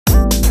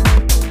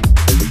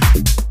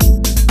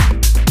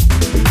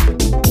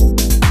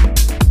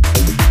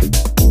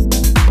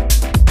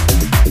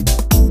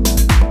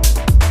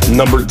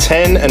Number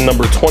 10 and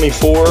number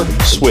 24,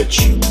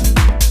 switch.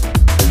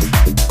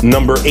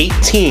 Number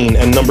 18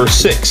 and number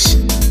 6,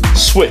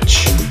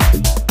 switch.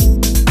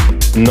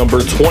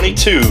 Number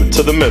 22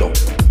 to the middle.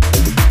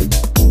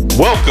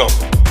 Welcome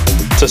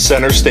to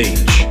center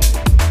stage.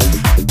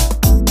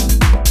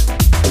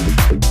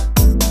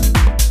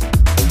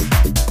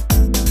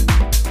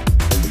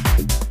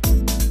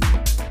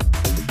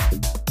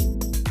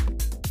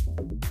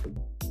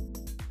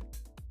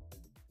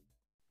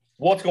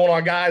 What's going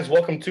on, guys?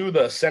 Welcome to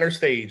the center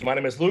stage. My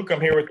name is Luke. I'm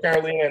here with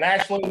Carolina and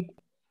Ashley.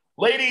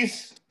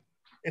 Ladies,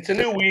 it's a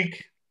new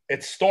week.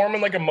 It's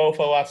storming like a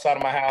mofo outside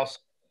of my house.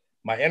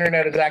 My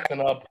internet is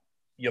acting up.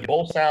 You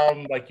both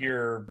sound like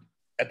you're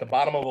at the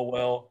bottom of a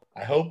well.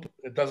 I hope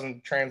it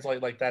doesn't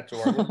translate like that to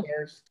our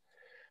listeners.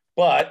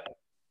 But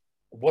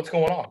what's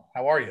going on?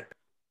 How are you?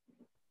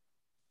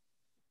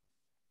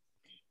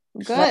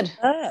 Good.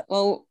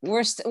 Well,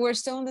 we're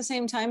still in the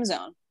same time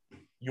zone.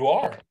 You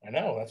are. I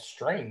know. That's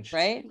strange.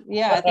 Right?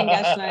 Yeah, I think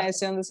Ash and I are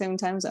still in the same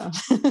time zone.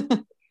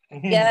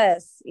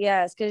 Yes,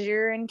 because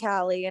you're in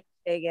Cali and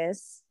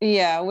Vegas.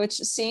 Yeah, which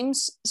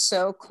seems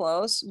so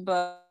close,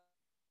 but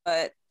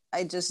I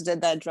just did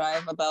that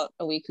drive about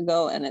a week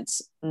ago, and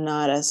it's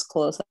not as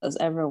close as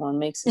everyone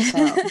makes it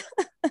sound.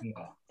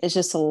 No. It's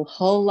just a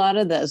whole lot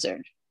of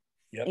desert.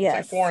 Yep.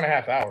 Yes. It's like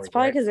 4.5 hours. It's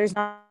probably because there's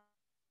not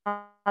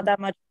that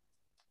much.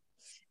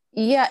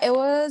 Yeah, it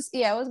was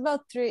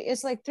about 3.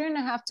 It's like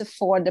 3.5 to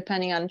 4,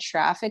 depending on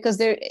traffic. Because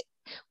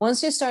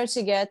once you start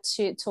to get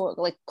to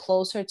like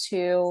closer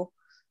to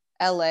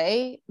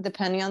LA,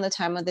 depending on the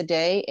time of the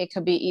day, it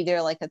could be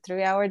either like a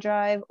 3-hour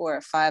drive or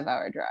a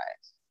 5-hour drive.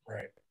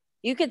 Right.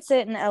 You could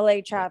sit in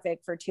LA traffic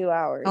for 2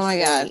 hours. Oh my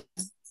God.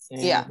 Mm-hmm.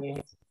 Yeah,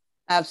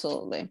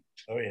 absolutely.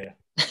 Oh yeah.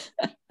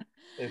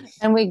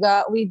 And we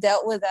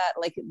dealt with that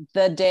like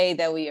the day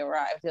that we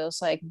arrived. It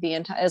was like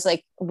it's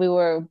like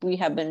we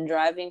have been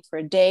driving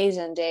for days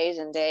and days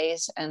and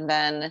days, and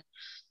then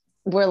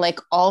we're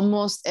like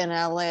almost in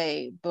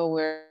LA, but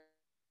we're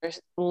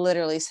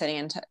literally sitting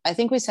in I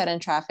think we sat in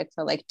traffic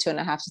for like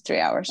 2.5 to 3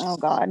 hours. Oh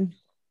God.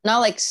 Not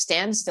like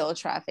standstill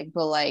traffic,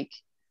 but like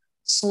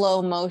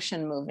slow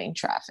motion moving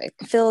traffic.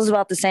 Feels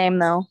about the same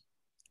though.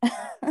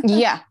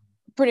 Yeah,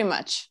 pretty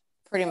much.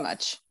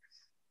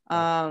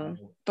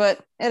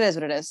 But it is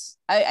what it is.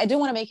 I do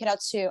want to make it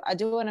out to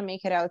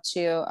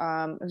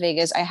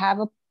Vegas. I have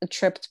a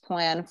trip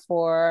planned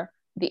for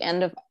the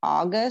end of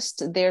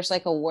August. There's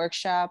like a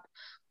workshop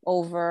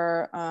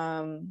over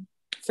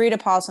Frida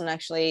Paulson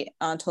actually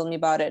told me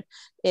about it.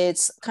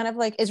 It's kind of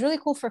like, it's really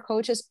cool for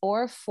coaches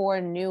or for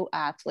new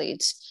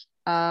athletes.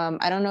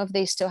 I don't know if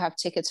they still have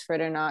tickets for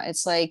it or not.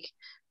 It's like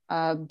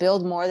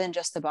build more than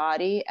just the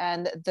body.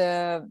 And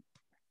the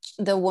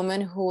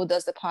woman who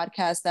does the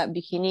podcast, that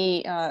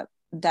bikini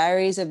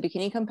Diaries of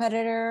Bikini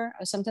Competitor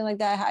or something like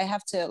that. I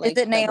have to like is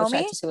it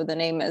Naomi? to see what the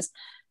name is.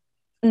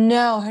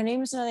 No, her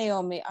name is not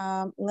Naomi.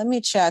 Let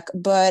me check.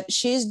 But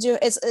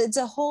it's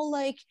a whole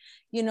like,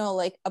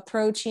 like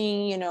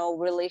approaching,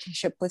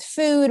 relationship with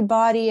food,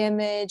 body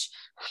image,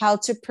 how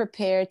to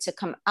prepare to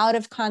come out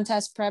of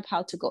contest prep,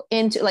 how to go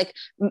into like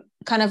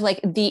kind of like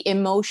the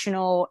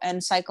emotional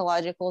and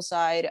psychological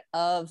side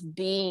of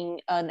being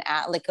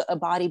like a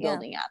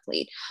bodybuilding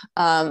athlete.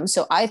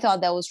 So I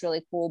thought that was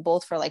really cool,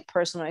 both for like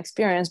personal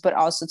experience, but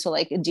also to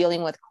like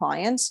dealing with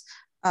clients.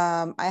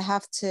 I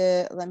have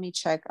to, let me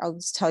check. I'll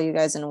just tell you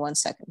guys in 1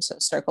 second. So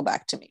circle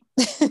back to me.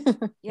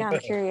 Yeah, I'm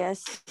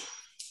curious.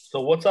 So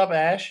what's up,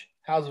 Ash?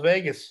 How's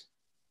Vegas?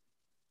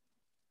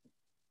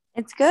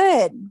 It's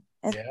good.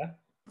 Yeah.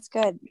 It's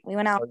good. We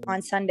went out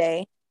on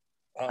Sunday.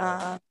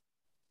 Yeah,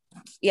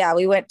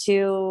 we went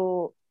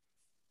to,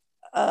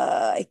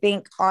 I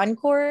think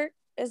Encore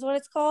is what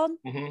it's called.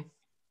 Mm-hmm.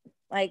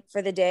 Like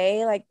for the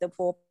day, like the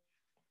pool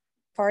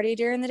party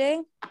during the day.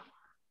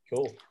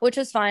 Cool. Which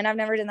was fun. I've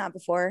never done that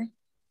before.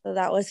 So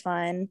that was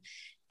fun.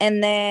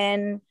 And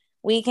then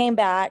we came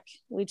back.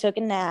 We took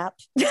a nap.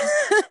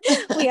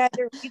 We had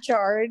to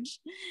recharge.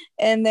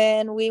 And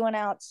then we went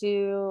out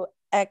to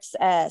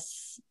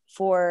XS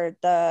for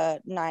the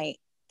night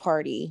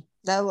party.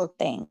 That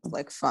looked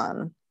like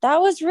fun. That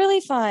was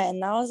really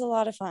fun. That was a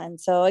lot of fun.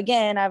 So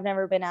again, I've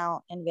never been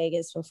out in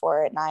Vegas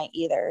before at night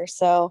either.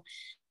 So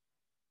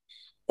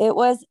it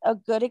was a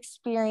good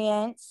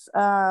experience.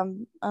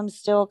 I'm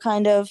still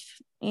kind of,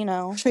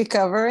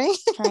 recovering,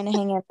 trying to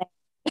hang in there.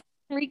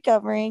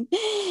 Recovering.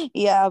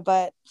 Yeah,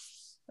 but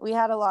we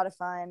had a lot of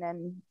fun.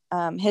 And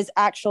his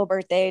actual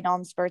birthday,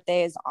 Dom's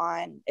birthday, is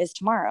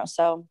tomorrow.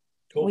 So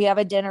cool. We have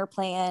a dinner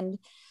planned.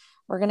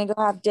 We're gonna go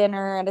have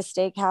dinner at a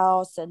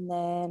steakhouse, and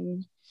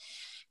then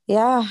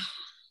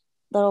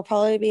that'll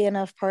probably be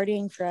enough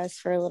partying for us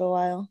for a little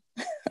while.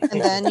 And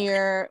then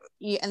you're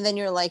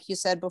like you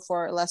said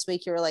before last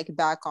week, you were like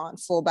back on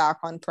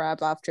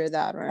prep after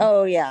that, right?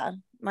 Oh yeah,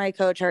 my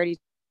coach already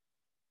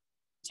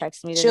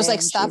texted me today. She was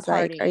like, stop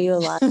partying. Like, are you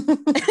alive?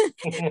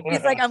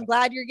 He's like, I'm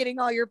glad you're getting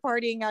all your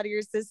partying out of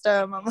your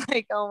system. I'm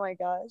like, oh my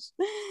gosh.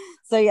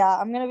 So yeah,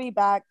 I'm gonna be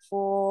back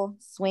full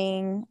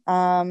swing.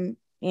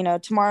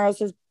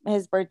 Tomorrow's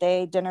his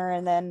birthday dinner,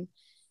 and then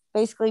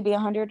basically be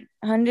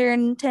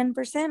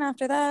 110%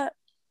 after that.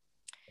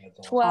 That's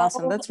awesome. 12,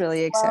 Awesome. That's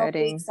really 12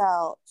 exciting. weeks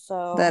out.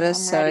 So That is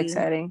I'm so ready.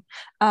 exciting.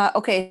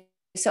 Okay,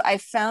 so I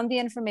found the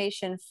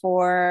information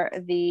for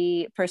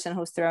the person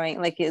who's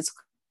throwing, like, is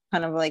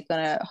kind of like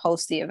gonna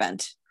host the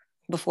event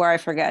before I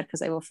forget,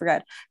 because I will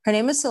forget. Her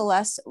name is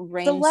Celeste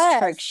Rains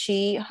Turk.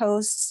 She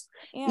hosts.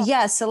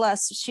 Yeah,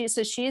 Celeste. She's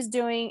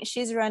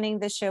running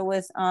the show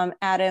with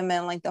Adam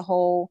and like the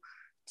whole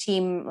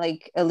team,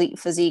 like Elite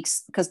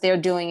Physiques, because they're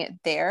doing it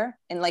there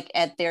and like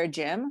at their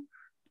gym.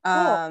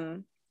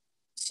 Cool.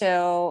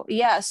 So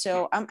yeah,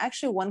 so I'm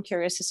actually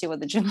curious to see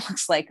what the gym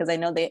looks like, because I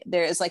know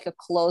there is like a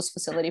closed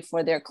facility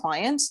for their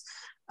clients,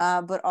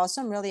 but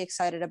also I'm really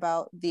excited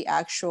about the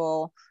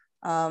actual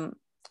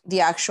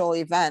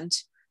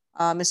event.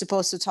 It's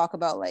supposed to talk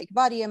about like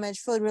body image,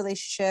 food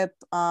relationship.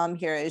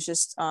 Here is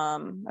just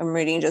I'm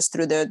reading just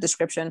through the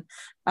description,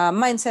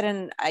 mindset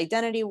and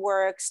identity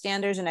work,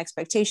 standards and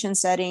expectation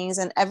settings,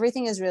 and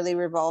everything is really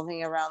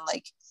revolving around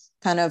like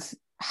kind of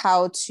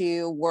how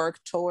to work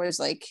towards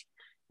like,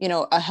 you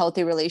know, a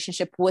healthy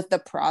relationship with the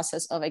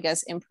process of, I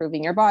guess,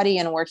 improving your body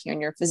and working on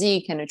your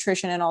physique and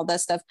nutrition and all that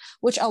stuff,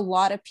 which a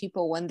lot of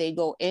people, when they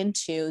go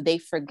into, they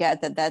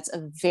forget that that's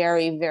a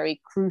very,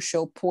 very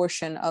crucial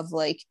portion of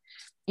like,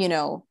 you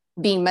know,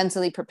 being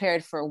mentally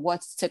prepared for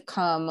what's to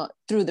come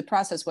through the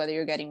process, whether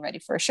you're getting ready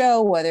for a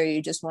show, whether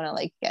you just want to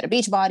like get a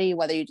beach body,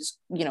 whether you just,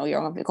 you know,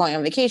 you're going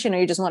on vacation, or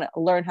you just want to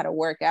learn how to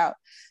work out.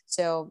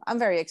 So I'm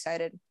very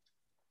excited.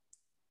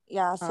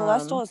 Yeah,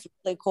 Celestial is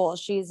really cool.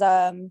 She's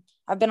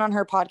I've been on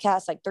her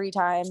podcast like 3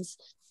 times.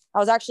 I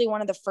was actually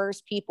one of the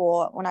first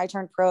people when I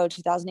turned pro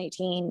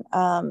 2018.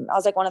 I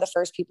was like one of the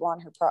first people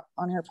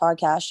on her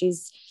podcast.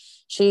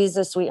 She's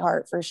a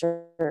sweetheart for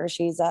sure.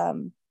 She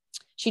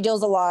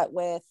deals a lot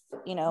with,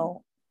 you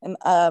know,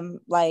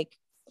 like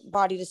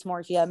body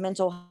dysmorphia,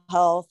 mental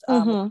health,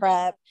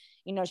 prep.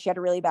 You know, she had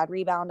a really bad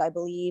rebound, I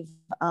believe,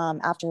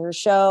 after her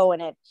show,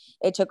 and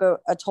it took a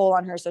toll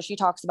on her. So she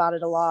talks about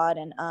it a lot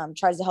and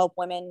tries to help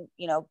women,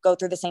 you know, go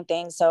through the same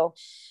thing. So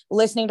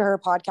listening to her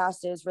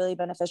podcast is really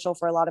beneficial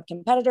for a lot of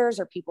competitors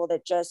or people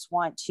that just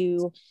want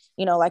to,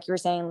 you know, like you were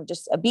saying,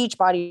 just a beach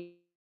body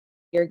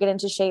or get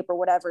into shape or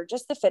whatever.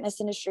 Just the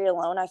fitness industry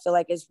alone, I feel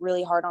like, is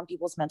really hard on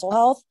people's mental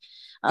health,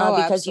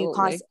 because you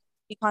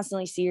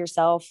constantly see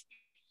yourself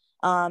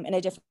in a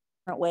different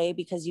way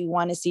because you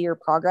want to see your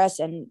progress,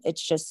 and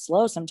it's just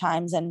slow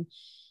sometimes. And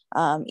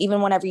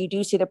even whenever you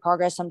do see the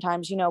progress,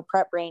 sometimes, you know,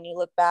 prep brain, you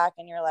look back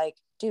and you're like,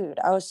 dude,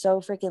 I was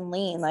so freaking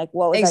lean. Like,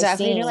 what was I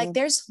seeing? And you're like,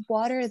 there's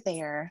water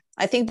there.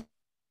 I think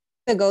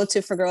the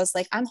go-to for girls,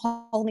 like, I'm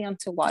holding on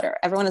to water.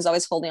 Everyone is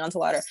always holding on to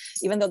water,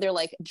 even though they're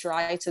like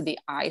dry to the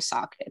eye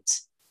socket.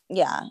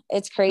 Yeah,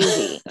 it's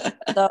crazy.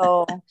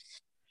 So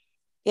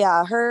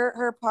yeah,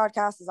 her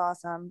podcast is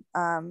awesome.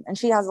 And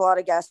she has a lot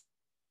of guests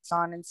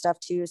on and stuff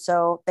too,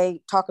 so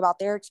they talk about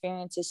their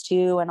experiences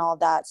too and all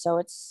that. So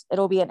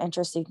it'll be an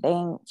interesting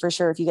thing for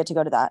sure if you get to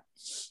go to that.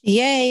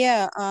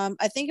 Yeah.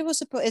 I think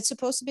it's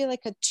supposed to be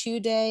like a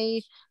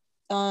 2-day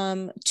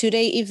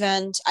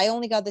event. I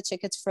only got the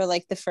tickets for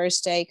like the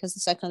first day because the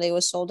second day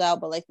was sold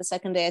out, but like the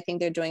second day I think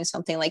they're doing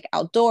something like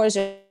outdoors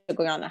or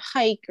going on a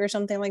hike or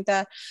something like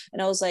that.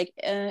 And I was like,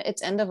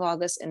 it's end of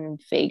August in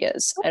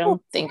Vegas. I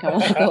don't think I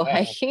want to go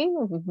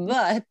hiking,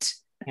 but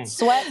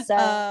sweat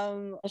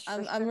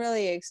I'm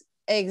really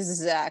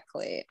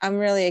exactly, I'm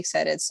really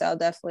excited. So I'll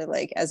definitely,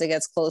 like, as it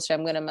gets closer,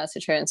 I'm gonna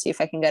message her and see if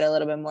I can get a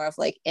little bit more of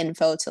like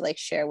info to like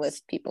share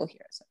with people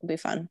here. So it'll be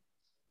fun.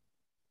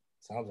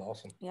 Sounds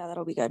awesome. Yeah,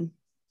 that'll be good.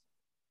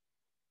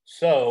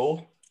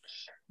 So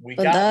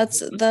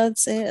that's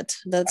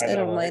it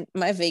on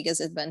my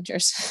Vegas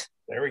adventures.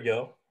 There we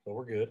go. So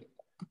we're good.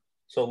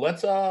 So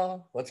let's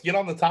get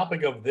on the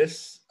topic of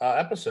this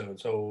episode.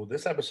 So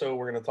this episode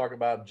we're going to talk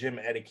about gym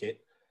etiquette,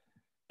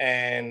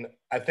 and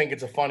I think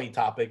it's a funny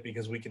topic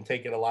because we can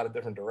take it a lot of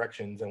different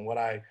directions. And what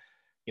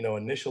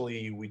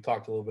initially we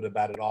talked a little bit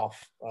about it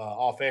off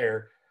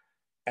air,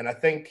 and I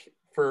think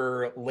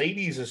for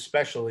ladies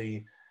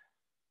especially,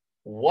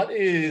 what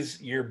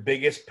is your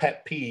biggest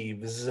pet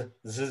peeves?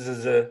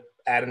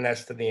 Add an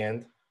S to the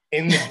end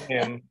in the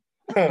gym,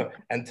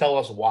 and tell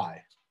us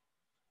why.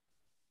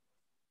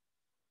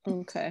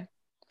 Okay.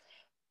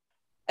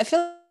 I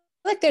feel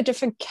like there are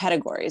different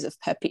categories of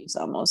pet peeves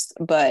almost,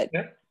 but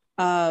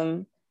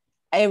I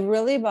get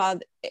really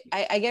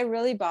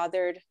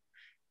bothered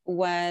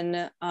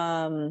when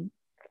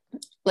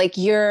like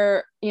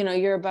you're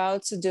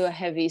about to do a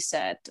heavy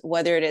set,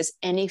 whether it is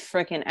any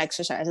freaking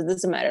exercise, it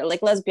doesn't matter.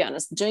 Like, let's be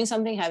honest, doing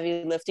something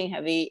heavy, lifting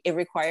heavy, it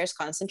requires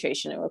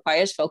concentration, it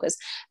requires focus.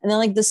 And then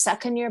like the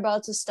second you're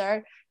about to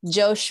start,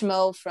 Joe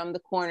Schmo from the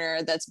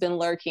corner that's been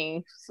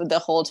lurking for the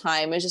whole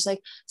time is just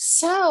like,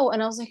 so,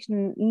 and I was like,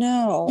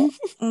 no,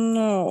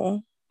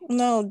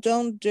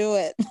 don't do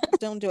it.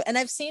 Don't do it. And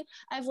I've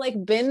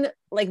like been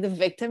like the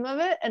victim of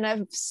it, and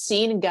I've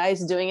seen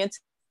guys doing it to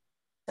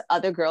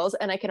other girls,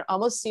 and I can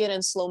almost see it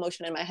in slow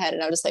motion in my head,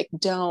 and I'm just like,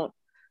 don't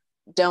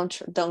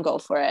go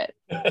for it.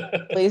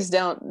 Please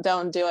don't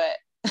do it.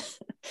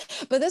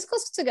 But this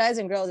goes to guys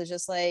and girls. It's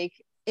just like,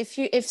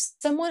 if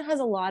someone has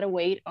a lot of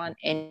weight on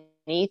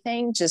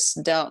anything,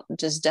 just don't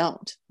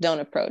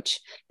approach.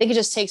 I think it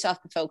just takes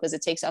off the focus.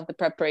 It takes off the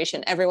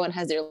preparation. Everyone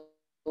has their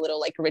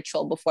little like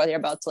ritual before they're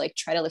about to like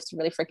try to lift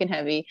really freaking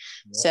heavy.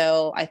 Yep.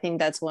 So I think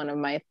that's one of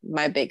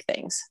my big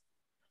things.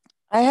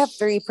 I have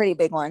 3 pretty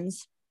big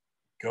ones.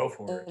 Go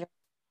for it.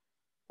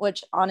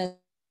 Which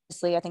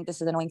honestly, I think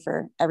this is annoying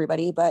for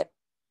everybody, but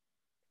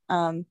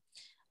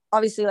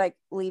obviously like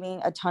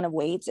leaving a ton of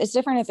weights, it's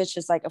different if it's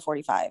just like a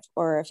 45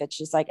 or if it's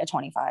just like a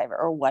 25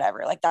 or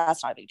whatever, like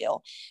that's not a big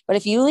deal. But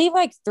if you leave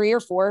like 3 or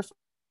 4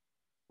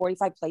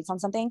 45 plates on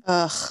something,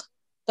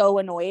 so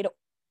annoyed.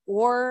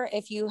 Or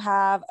if you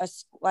have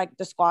like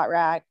the squat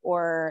rack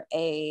or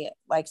a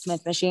like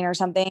Smith machine or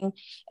something,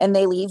 and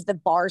they leave the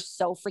bar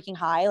so freaking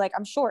high, like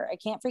I'm sure I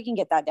can't freaking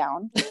get that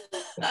down.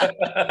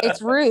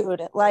 It's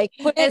rude. Like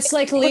it's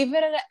like leave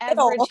it at an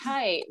average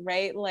height,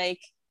 right?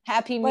 Like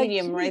happy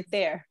medium, like, right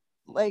there.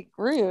 Like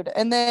rude.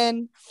 And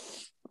then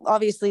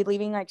obviously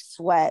leaving like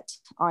sweat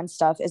on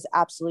stuff is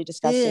absolutely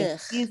disgusting. Ugh.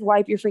 Please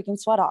wipe your freaking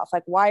sweat off.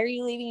 Like, why are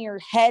you leaving your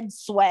head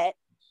sweat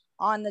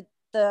on the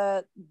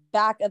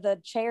back of the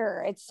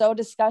chair? It's so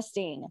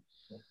disgusting.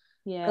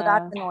 Yeah, so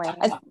that's annoying.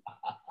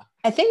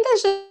 I think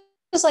that's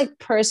just like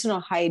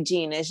personal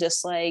hygiene. Is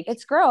just like,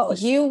 it's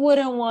gross. You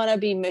wouldn't want to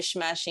be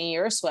mishmashing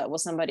your sweat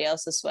with somebody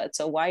else's sweat,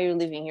 so why are you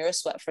leaving your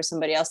sweat for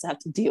somebody else to have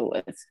to deal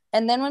with?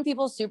 And then when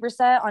people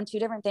superset on 2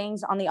 different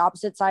things on the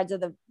opposite sides of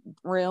the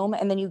room,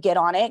 and then you get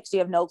on it so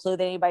you have no clue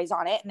that anybody's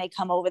on it, and they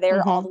come over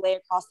there all the way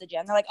across the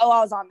gym, they're like, oh, I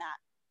was on that.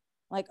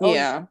 Like, oh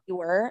yeah, you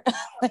were.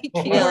 Like,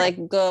 yeah,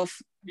 like go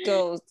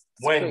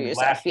screw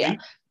yourself. Yeah.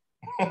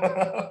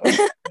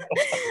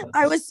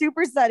 I was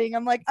supersetting.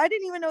 I'm like, I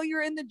didn't even know you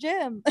were in the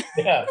gym.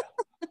 Yeah.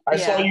 I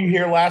saw you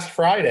here last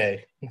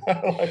Friday.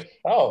 Like,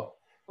 that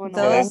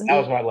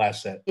was my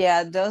last set.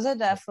 Yeah, those are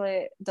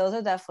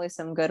definitely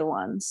some good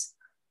ones.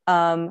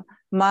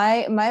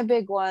 My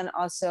big one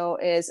also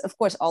is, of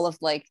course, all of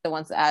like the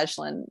ones that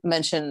Ashlyn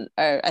mentioned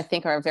I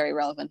think are very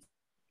relevant.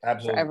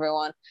 Absolutely. For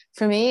everyone.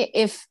 For me,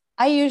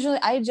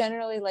 I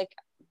generally like,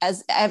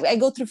 as I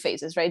go through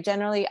phases, right?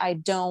 Generally, I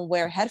don't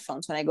wear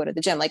headphones when I go to the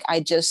gym. Like, I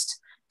just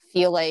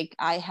feel like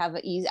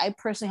I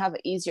personally have an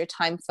easier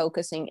time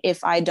focusing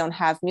if I don't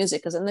have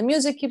music, because then the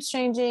music keeps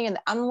changing, and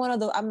I'm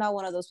not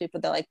one of those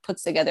people that like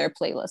puts together a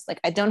playlist. Like,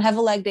 I don't have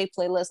a leg day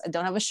playlist. I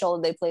don't have a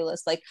shoulder day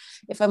playlist. Like,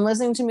 if I'm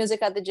listening to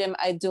music at the gym,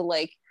 I do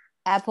like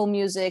Apple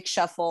Music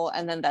shuffle,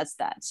 and then that's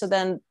that. So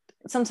then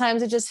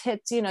sometimes it just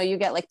hits, you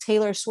get like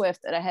Taylor Swift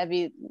at a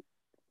heavy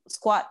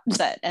squat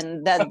set,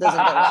 and that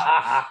doesn't go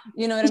well.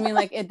 You know what I mean?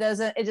 Like, it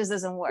just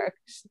doesn't work.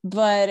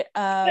 But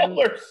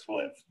Taylor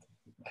Swift.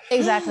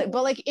 Exactly.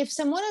 But like, if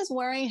someone is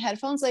wearing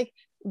headphones, like,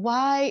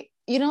 why,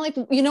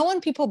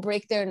 when people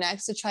break their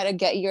necks to try to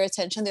get your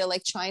attention, they're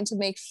like trying to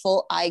make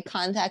full eye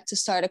contact to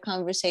start a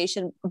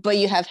conversation, but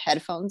you have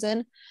headphones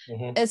in.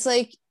 Mm-hmm. It's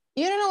like,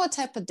 you don't know what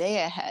type of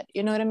day I had.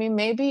 You know what I mean?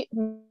 Maybe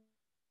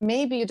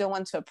you don't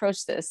want to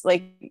approach this.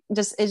 Like,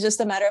 it's just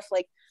a matter of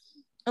like,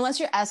 unless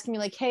you're asking me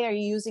like, hey, are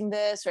you using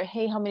this? Or,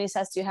 hey, how many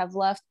sets do you have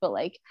left? But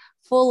like,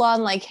 full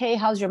on like, hey,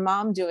 how's your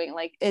mom doing?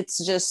 Like,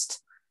 it's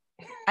just,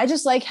 I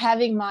just like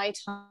having my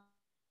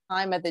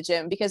time at the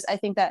gym, because I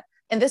think that,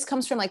 and this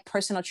comes from like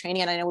personal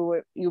training. And I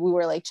know we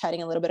were like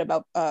chatting a little bit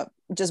about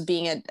just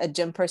being a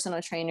gym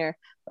personal trainer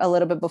a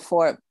little bit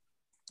before.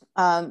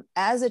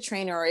 As a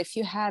trainer, or if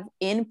you have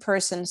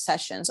in-person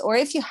sessions, or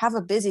if you have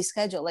a busy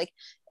schedule, like,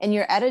 and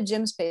you're at a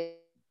gym space,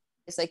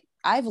 it's like,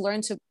 I've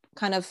learned to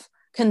kind of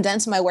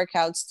condense my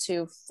workouts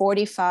to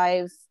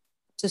 45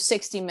 to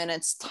 60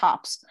 minutes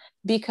tops,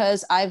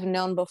 because I've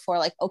known before,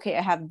 like, okay,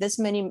 I have this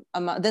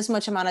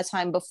much amount of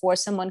time before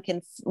someone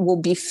will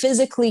be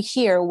physically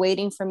here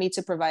waiting for me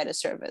to provide a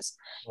service.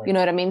 Right. You know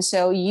what I mean?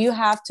 So you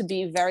have to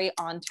be very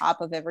on top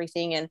of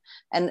everything. And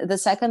the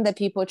second that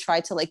people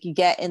try to like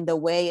get in the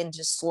way and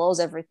just slows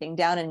everything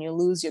down, and you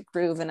lose your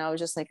groove. And I was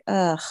just like,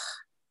 ugh.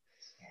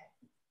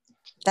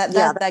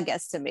 That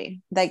gets to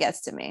me.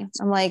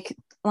 I'm like,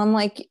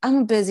 I'm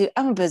a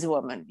busy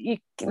woman. You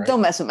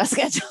don't mess with my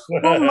schedule.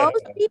 Well,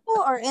 most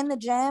people are in the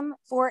gym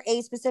for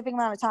a specific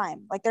amount of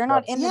time. Like, they're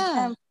not in the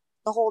gym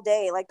the whole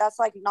day. Like, that's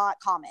like not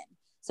common.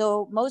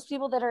 So most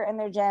people that are in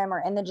their gym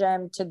are in the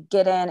gym to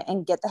get in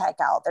and get the heck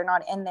out. They're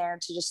not in there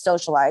to just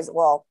socialize.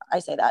 Well, I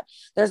say that.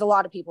 There's a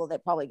lot of people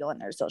that probably go in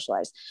there to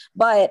socialize.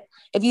 But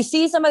if you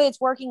see somebody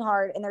that's working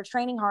hard and they're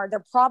training hard,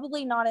 they're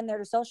probably not in there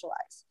to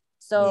socialize.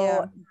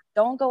 So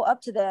don't go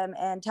up to them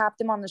and tap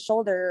them on the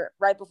shoulder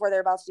right before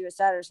they're about to do a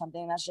set or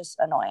something. That's just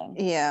annoying.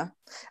 Yeah.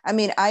 I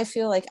mean, I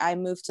feel like I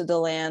moved to the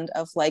land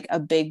of like a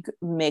big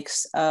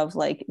mix of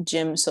like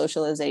gym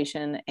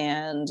socialization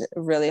and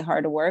really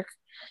hard work.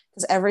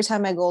 Because every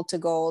time I go to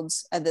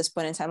Golds at this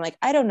point in time, like,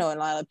 I don't know a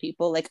lot of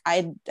people. Like,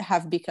 I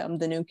have become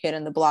the new kid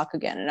in the block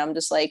again. And I'm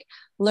just like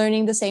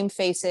learning the same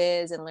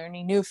faces and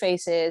learning new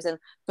faces.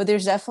 But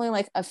there's definitely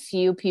like a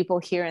few people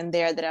here and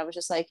there that I was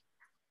just like,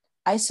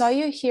 I saw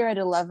you here at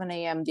 11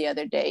 a.m. the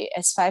other day.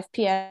 It's 5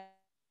 p.m.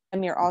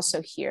 You're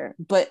also here,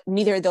 but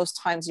neither of those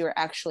times you were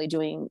actually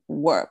doing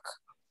work.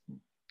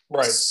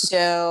 Right.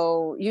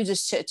 So you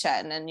just chit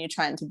chat and then you're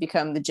trying to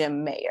become the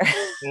gym mayor.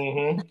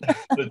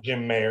 The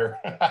gym mayor.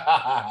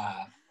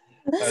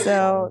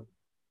 So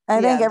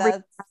I think every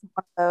one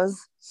of those.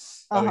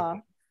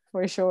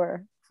 For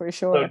sure.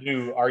 So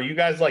are you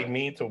guys like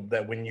me to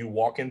that when you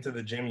walk into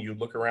the gym, you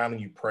look around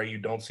and you pray you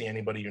don't see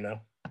anybody you know?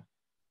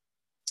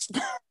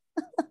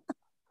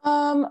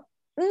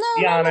 No,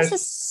 not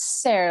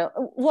necessarily.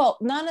 Well,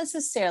 not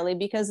necessarily,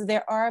 because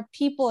there are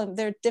people and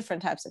there are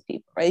different types of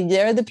people, right?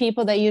 There are the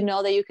people that you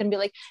know that you can be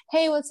like,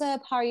 hey, what's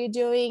up? How are you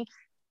doing?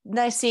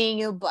 Nice seeing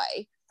you.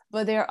 Bye.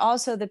 But there are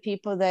also the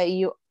people that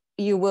you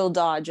will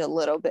dodge a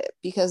little bit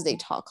because they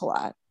talk a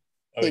lot.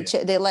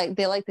 They like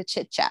the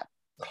chit chat.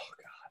 Oh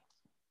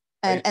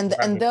God.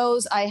 And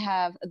those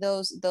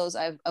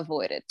I've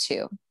avoided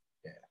too.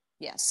 Yeah.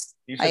 Yes.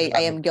 I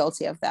am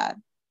guilty of that.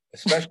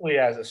 Especially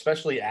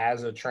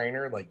as a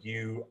trainer, like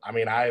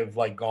I've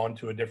like gone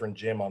to a different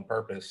gym on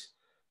purpose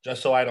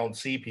just so I don't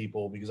see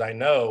people, because I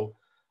know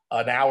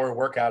an hour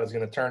workout is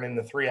going to turn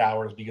into 3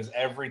 hours because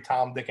every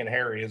Tom, Dick, and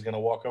Harry is going to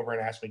walk over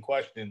and ask me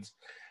questions,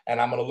 and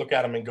I'm going to look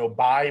at them and go,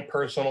 buy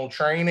personal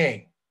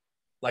training.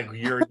 Like,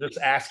 you're just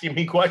asking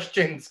me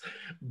questions,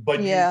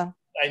 but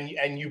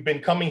you've been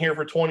coming here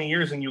for 20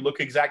 years and you look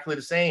exactly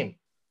the same.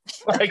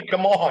 Like,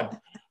 come on.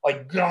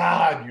 Like,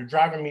 God, you're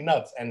driving me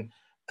nuts. And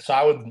so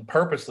I would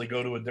purposely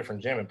go to a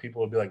different gym and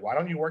people would be like, why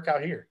don't you work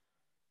out here?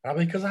 And I'm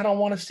like, because I don't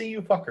want to see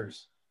you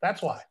fuckers.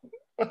 That's why.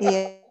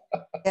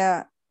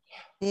 Yeah.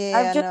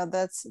 No,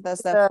 that's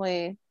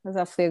definitely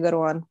a good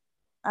one.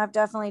 I've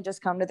definitely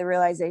just come to the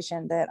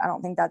realization that I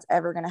don't think that's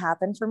ever going to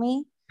happen for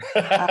me.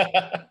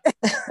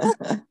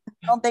 I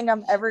don't think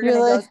I'm ever going to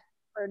go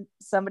where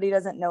somebody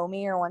doesn't know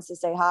me or wants to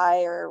say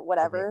hi or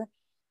whatever.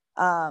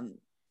 I've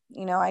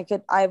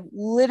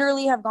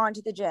literally have gone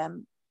to the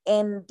gym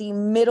in the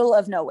middle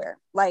of nowhere.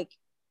 Like,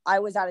 I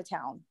was out of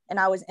town and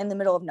I was in the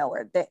middle of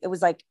nowhere. It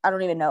was like, I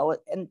don't even know,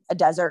 in a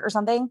desert or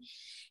something.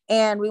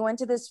 And we went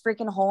to this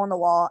freaking hole in the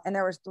wall and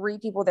there was 3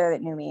 people there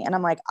that knew me. And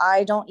I'm like,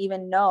 I don't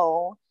even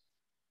know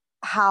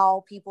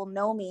how people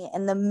know me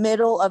in the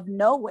middle of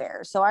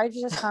nowhere. So I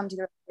just come to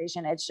the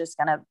realization it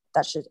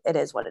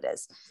is what it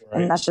is.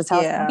 Right. And that's just how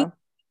it's gonna be.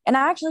 And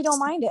I actually don't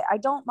mind it. I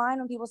don't mind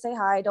when people say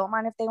hi. I don't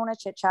mind if they want to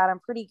chit chat. I'm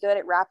pretty good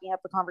at wrapping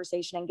up a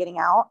conversation and getting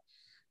out.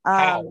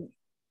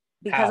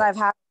 Because I've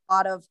had a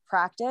lot of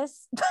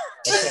practice.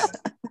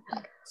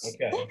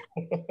 Okay.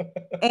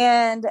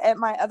 And at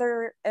my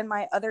other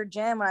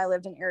gym when I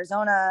lived in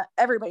Arizona,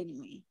 everybody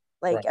knew me.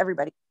 Like,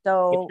 everybody.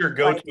 So what's your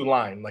go-to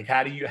line? Like,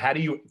 how do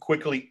you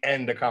quickly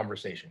end a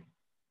conversation?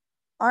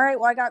 All right,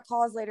 well, I got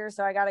calls later,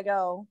 so I gotta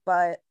go.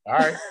 But all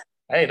right.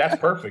 Hey, that's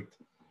perfect.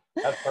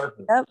 That's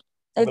perfect. Yep.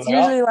 It's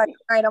usually like,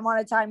 all right, I'm on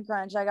a time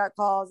crunch. I got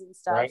calls and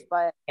stuff. Right.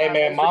 But hey,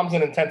 man, mom's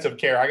in intensive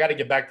care. I got to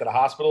get back to the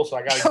hospital, so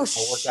I got to get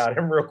my workout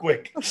in real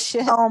quick. Oh,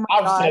 shit. Oh my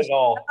I've gosh. said it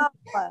all.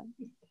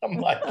 I'm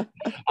like,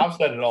 I've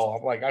said it all.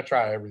 I'm like, I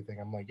try everything.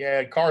 I'm like,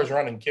 yeah, car's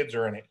running, kids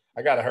are in it.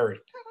 I got to hurry.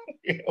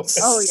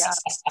 Oh yeah,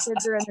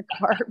 kids are in the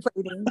car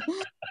waiting.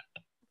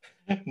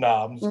 No,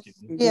 I'm just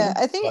kidding. Yeah,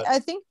 I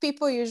think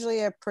people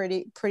usually are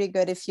pretty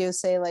good if you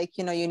say, like,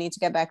 you need to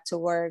get back to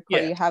work, or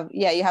you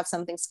have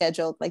something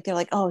scheduled. Like, they're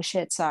like, oh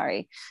shit,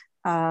 sorry.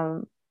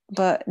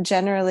 But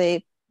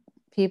generally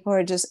people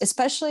are just,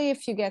 especially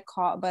if you get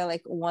caught by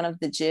like one of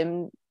the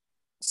gym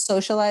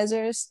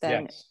socializers,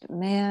 then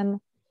man,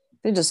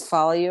 they just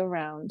follow you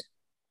around.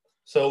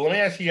 So let me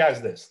ask you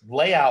guys this: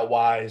 layout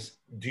wise,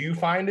 do you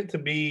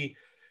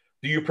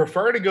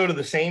prefer to go to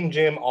the same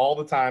gym all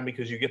the time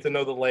because you get to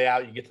know the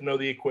layout, you get to know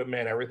the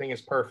equipment, everything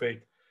is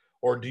perfect?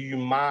 Or do you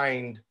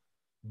mind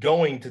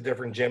going to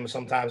different gyms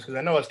sometimes? Because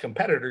I know as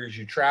competitors,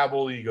 you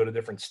travel, you go to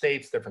different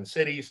states, different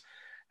cities.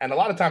 And a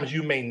lot of times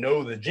you may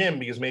know the gym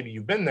because maybe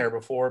you've been there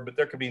before, but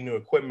there could be new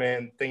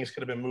equipment, things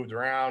could have been moved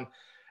around.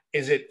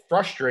 Is it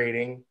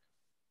frustrating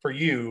for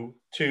you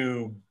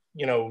to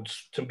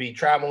be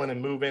traveling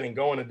and moving and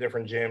going to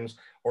different gyms,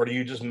 or do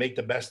you just make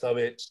the best of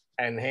it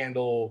and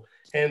handle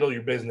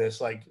your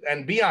business? Like,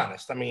 and be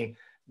honest. I mean,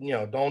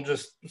 don't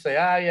just say,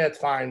 yeah, it's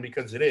fine,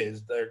 because it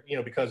is there,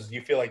 because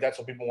you feel like that's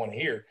what people want to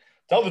hear.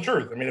 Tell the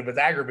truth. I mean, if it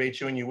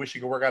aggravates you and you wish you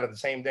could work out at the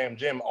same damn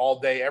gym all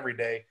day, every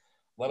day,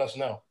 let us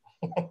know.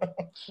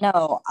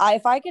 No,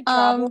 if I could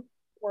travel the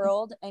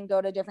world and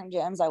go to different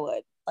gyms, I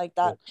would. Like,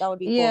 that would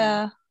be cool.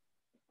 Yeah.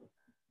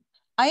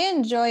 I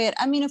enjoy it.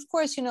 I mean, of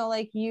course,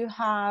 like, you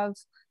have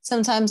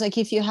sometimes, like,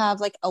 if you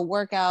have like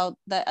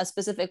a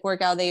specific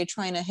workout that you're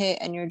trying to hit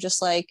and you're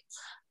just like,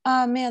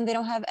 oh man, they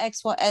don't have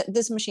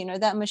this machine or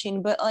that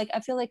machine. But like,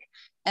 I feel like,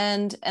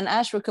 and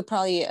Ashwood could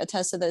probably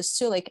attest to this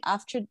too, like,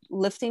 after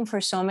lifting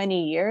for so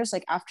many years,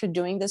 like after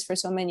doing this for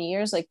so many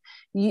years, like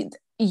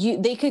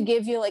they could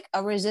give you like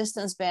a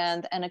resistance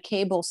band and a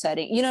cable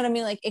setting, you know what I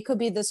mean? Like, it could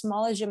be the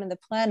smallest gym in the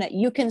planet,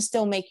 you can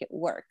still make it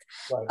work.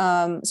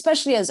 Right.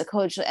 Especially as a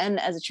coach and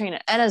as a trainer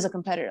and as a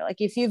competitor.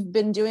 Like, if you've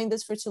been doing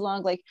this for too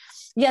long, like,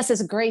 yes,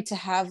 it's great to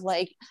have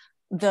like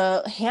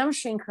the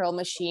hamstring curl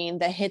machine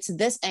that hits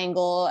this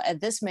angle at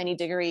this many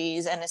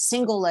degrees and a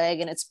single leg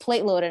and it's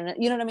plate loaded, and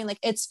you know what I mean? Like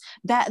it's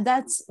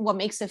that's what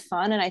makes it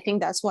fun. And I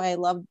think that's why I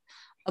love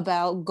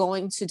about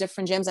going to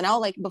different gyms. And I'll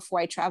like, before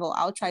I travel,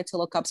 I'll try to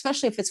look up,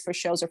 especially if it's for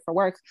shows or for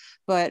work,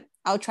 but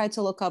I'll try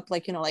to look up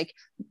like, you know, like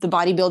the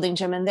bodybuilding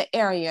gym in the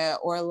area,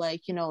 or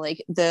like, you know,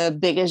 like the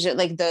biggest,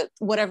 like the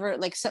whatever,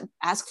 like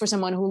ask for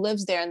someone who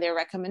lives there and their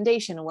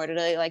recommendation, where do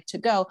they like to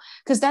go,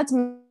 because that's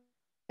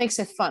makes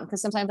it fun.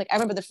 Because sometimes, like I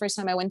remember the first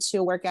time I went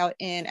to work out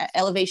in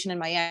Elevation in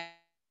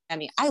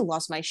Miami, I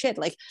lost my shit.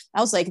 Like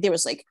I was like, there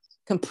was like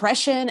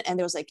compression and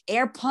there was like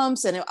air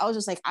pumps, and I was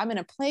just like, I'm in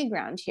a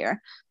playground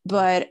here.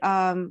 But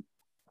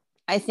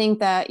I think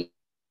that,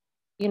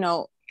 you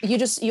know,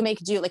 you make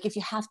do. Like if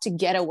you have to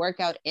get a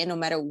workout in no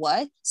matter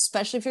what,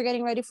 especially if you're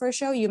getting ready for a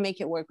show, you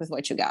make it work with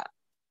what you got.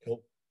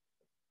 Cool.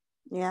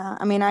 Yeah,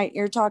 I mean,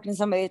 you're talking to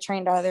somebody that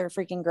trained out of their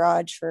freaking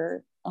garage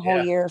for a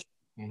whole year,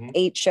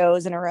 8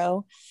 shows in a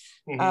row.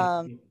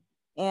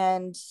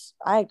 And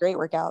I had great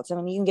workouts. I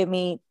mean, you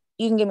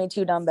can give me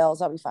 2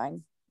 dumbbells, I'll be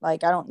fine.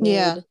 Like I don't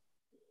need.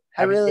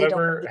 Have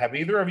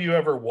either of you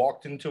ever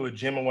walked into a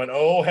gym and went,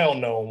 oh hell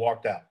no, and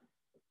walked out?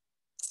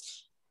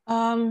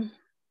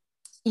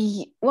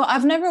 Well,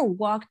 I've never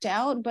walked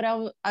out,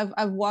 but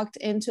I've walked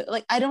into,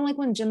 like, I don't like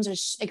when gyms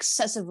are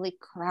excessively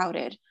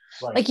crowded.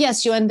 Right. Like,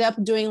 yes, you end up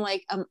doing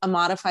like a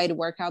modified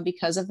workout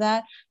because of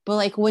that. But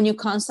like when you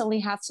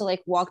constantly have to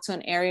like walk to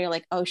an area,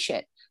 like, oh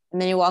shit.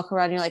 And then you walk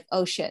around and you're like,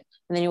 oh shit.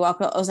 And then you walk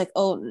out, I was like,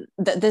 oh,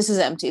 this is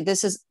empty.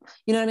 This is,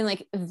 you know what I mean?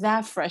 Like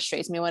that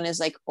frustrates me when it's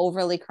like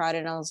overly crowded.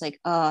 And I was like,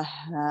 oh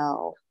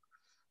hell,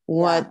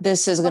 what?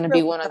 This is going to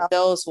be one of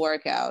those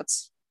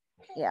workouts.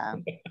 Yeah.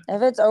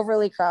 If it's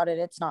overly crowded,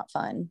 it's not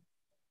fun.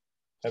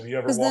 Have you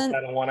ever walked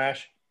out in one,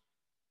 Ash?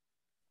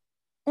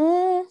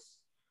 I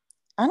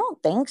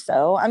don't think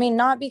so. I mean,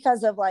 not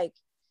because of like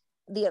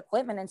the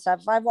equipment and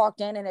stuff. If I've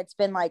walked in and it's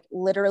been like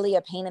literally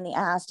a pain in the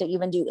ass to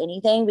even do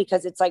anything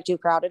because it's like too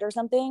crowded or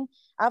something,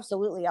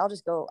 absolutely. I'll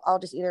just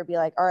either be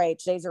like, all right,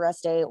 today's a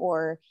rest day,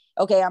 or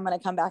okay, I'm going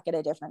to come back at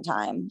a different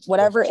time.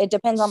 Whatever. It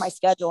depends on my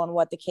schedule and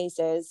what the case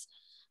is.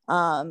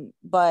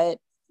 But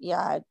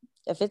yeah,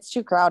 if it's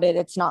too crowded,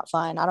 it's not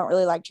fun. I don't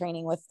really like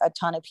training with a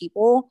ton of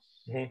people,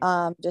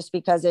 just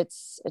because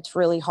it's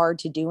really hard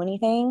to do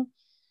anything.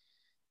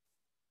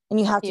 And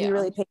you have to be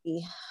really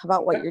picky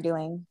about what you're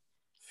doing.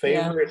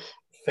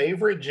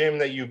 Favorite gym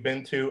that you've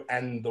been to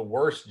and the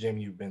worst gym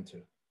you've been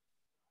to?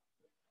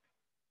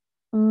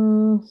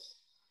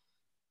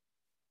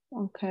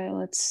 Okay,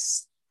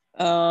 let's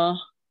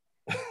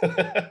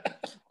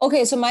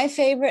okay, so my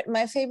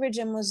favorite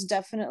gym was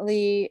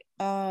definitely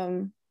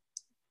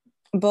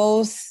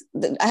both.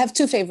 I have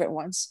 2 favorite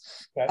ones.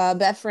 Okay.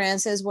 Beth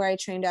Francis, where I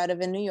trained out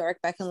of in New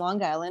York, back in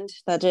Long Island.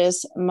 That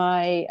is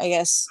my, I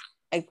guess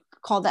I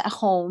call that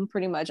home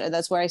pretty much.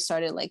 That's where I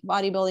started like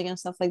bodybuilding and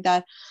stuff like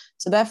that.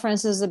 So Beth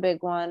Francis is a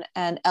big one,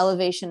 and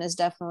Elevation is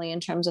definitely, in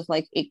terms of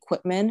like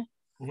equipment,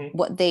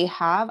 what they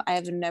have. I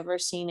have never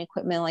seen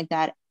equipment like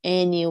that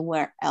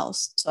anywhere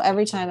else. So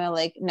every time I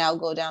like now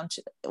go down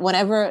to,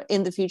 whenever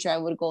in the future I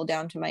would go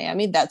down to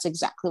Miami, that's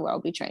exactly where I'll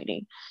be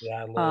training.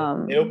 Yeah, I love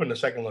it. They opened a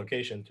second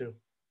location too.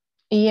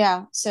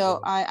 Yeah,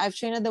 so I've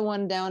trained at the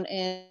one down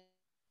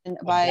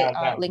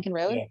by Lincoln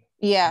Road.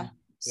 Yeah.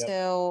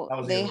 So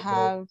they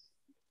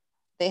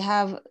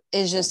have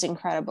is just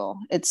incredible.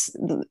 It's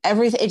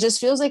everything. It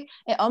just feels like,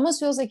 it almost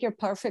feels like you're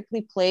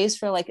perfectly placed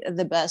for like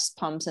the best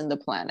pumps in the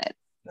planet.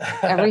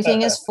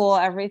 Everything is full.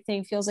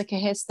 Everything feels like it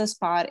hits the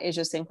spot. It's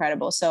just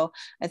incredible. So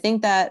I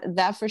think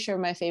that for sure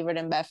my favorite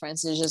in Beth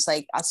Francis is just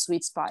like a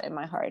sweet spot in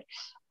my heart.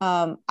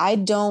 I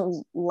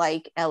don't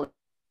like LA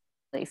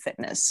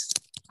Fitness.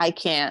 I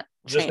can't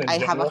train. I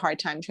have a hard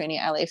time training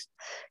LA.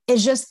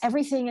 It's just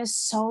everything is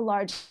so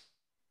large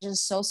and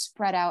so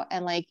spread out,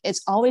 and like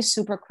it's always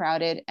super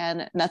crowded,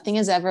 and nothing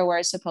is ever where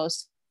it's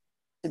supposed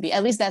to be.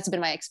 At least that's been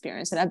my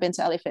experience. And I've been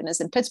to LA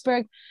Fitness in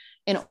Pittsburgh,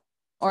 in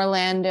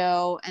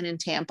Orlando, and in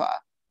Tampa.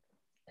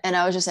 And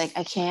I was just like,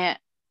 I can't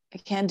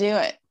do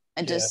it.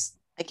 I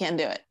can't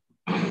do it.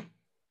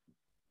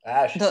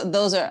 Ash.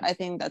 Those are, I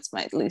think that's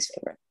my least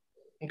favorite.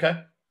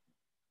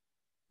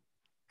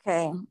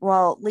 Okay.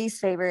 Well, least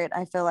favorite,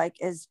 I feel like,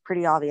 is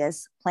pretty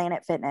obvious.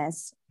 Planet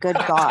Fitness. Good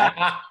God.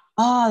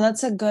 Oh,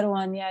 that's a good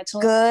one. Yeah.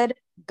 Good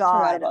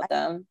God. About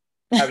them.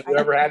 Have you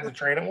ever had to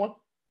train at one?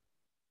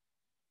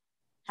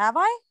 Have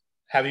I?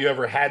 Have you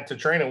ever had to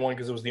train at one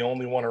because it was the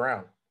only one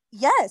around?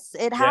 Yes,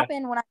 it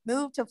happened when I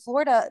moved to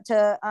Florida,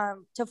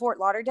 to Fort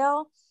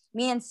Lauderdale.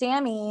 Me and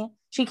Sammy,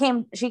 she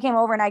came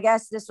over, and I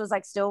guess this was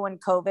like still when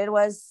COVID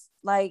was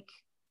like,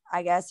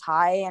 I guess,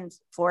 high in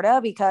Florida,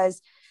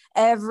 because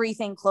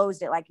everything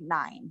closed at like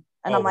 9.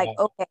 And I'm like,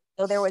 okay.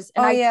 So there was,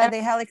 and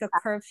they had like a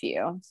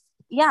curfew.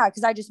 Yeah,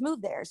 because I just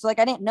moved there. So like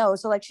I didn't know.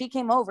 So like she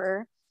came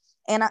over,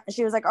 and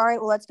she was like, all right,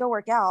 well, let's go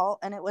work out.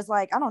 And it was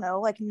like, I don't know,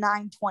 like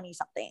 9:20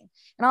 something.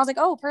 And I was like,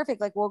 oh,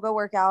 perfect. Like, we'll go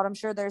work out. I'm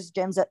sure there's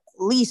gyms at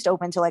least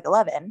open till like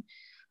 11.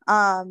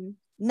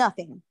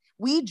 Nothing.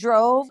 We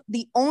drove.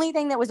 The only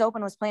thing that was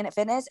open was Planet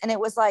Fitness. And it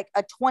was like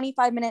a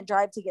 25-minute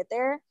drive to get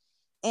there.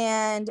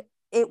 And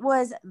it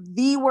was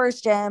the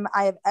worst gym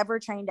I have ever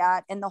trained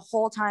at. And the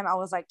whole time I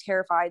was like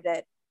terrified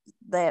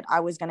that I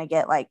was going to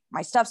get like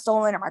my stuff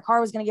stolen or my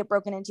car was going to get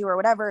broken into or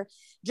whatever,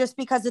 just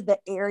because of the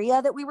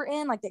area that we were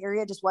in. Like the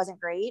area just wasn't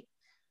great.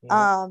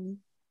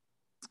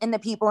 And the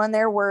people in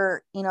there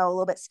were, you know, a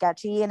little bit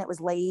sketchy, and it was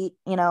late,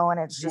 you know, and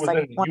it's just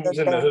like one of those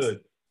things. The hood.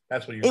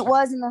 That's what you. It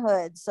was in the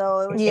hood, so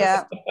it was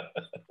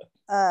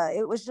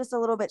it was just a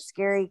little bit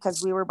scary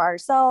because we were by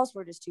ourselves.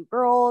 We're just two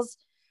girls,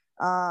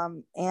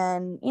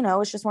 and you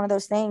know, it's just one of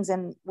those things.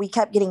 And we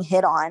kept getting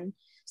hit on,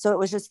 so it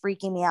was just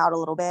freaking me out a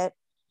little bit.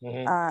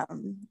 And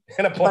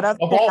of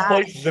all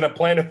places, in a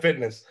Planet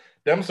Fitness,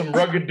 them some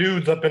rugged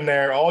dudes up in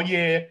there. Oh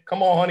yeah,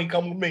 come on, honey,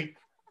 come with me.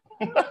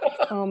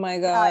 Oh my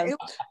god.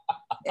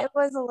 It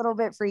was a little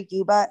bit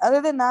freaky, but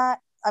other than that,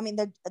 I mean,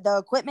 the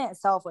equipment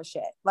itself was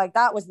shit. Like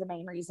that was the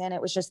main reason.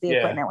 It was just the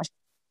equipment was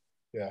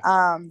shit.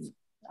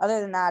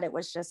 Other than that, it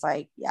was just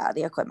like, yeah,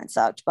 the equipment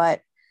sucked.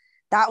 But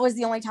that was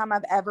the only time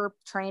I've ever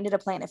trained at a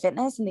Planet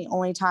Fitness, and the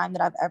only time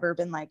that I've ever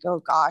been like, oh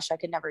gosh, I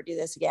could never do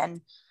this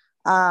again.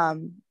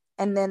 And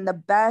then the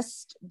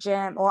best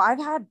gym, well, I've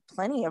had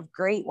plenty of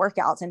great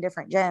workouts in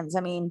different gyms.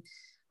 I mean,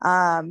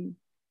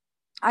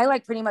 I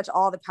like pretty much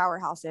all the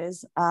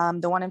powerhouses.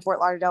 The one in Fort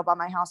Lauderdale by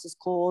my house is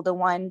cool. The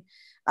one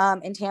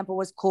in Tampa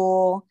was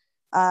cool.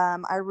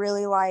 I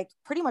really like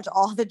pretty much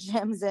all the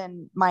gyms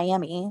in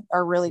Miami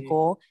are really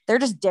cool. They're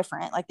just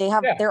different. Like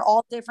they're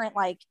all different,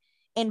 like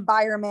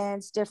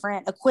environments,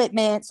 different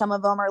equipment. Some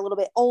of them are a little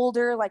bit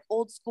older, like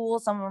old school.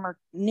 Some of them are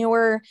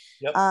newer,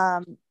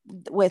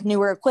 with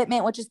newer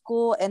equipment, which is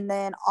cool. And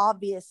then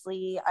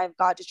obviously I've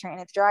got to train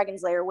at the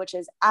Dragon's Lair, which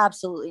is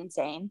absolutely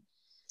insane.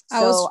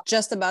 I was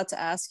just about to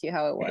ask you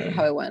how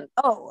it went.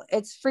 Oh,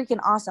 it's freaking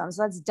awesome.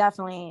 So that's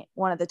definitely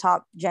one of the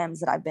top gyms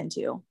that I've been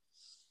to.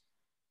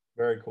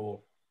 Very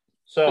cool.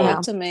 So I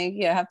have to make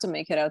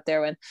it out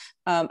there. When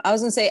I was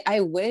gonna say,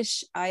 I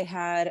wish I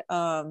had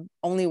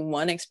only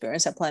one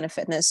experience at Planet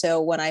Fitness.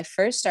 So when I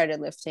first started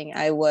lifting,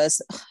 it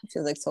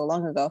feels like so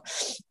long ago.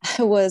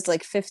 I was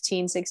like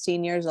 15,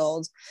 16 years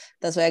old.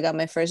 That's why I got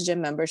my first gym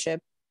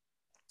membership.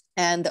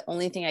 And the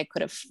only thing I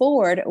could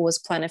afford was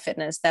Planet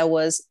Fitness that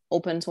was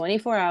open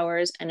 24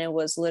 hours. And it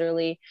was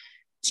literally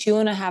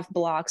 2.5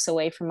 blocks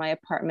away from my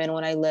apartment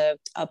when I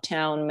lived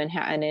uptown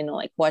Manhattan in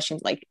like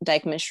Washington, like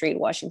Dyckman Street,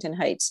 Washington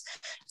Heights.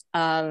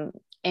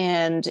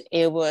 And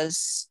it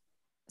was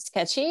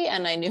sketchy.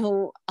 And I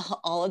knew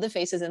all of the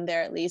faces in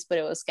there at least, but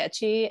it was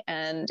sketchy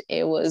and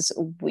it was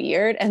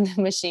weird. And the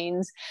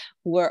machines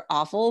were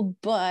awful.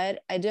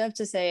 But I do have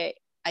to say,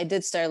 I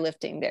did start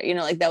lifting there, you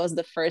know, like that was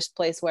the first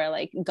place where I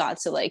like got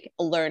to like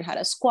learn how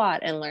to squat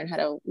and learn how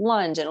to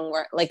lunge and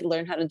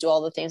learn how to do all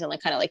the things and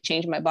like kind of like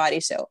change my body.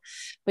 So,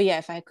 but yeah,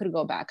 if I could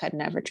go back, I'd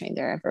never train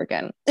there ever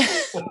again.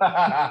 You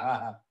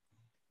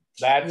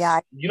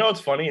know, what's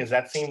funny is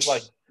that seems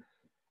like,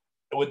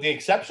 with the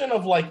exception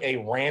of like a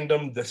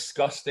random,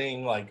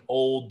 disgusting, like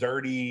old,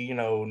 dirty, you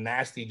know,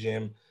 nasty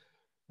gym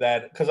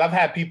that, cause I've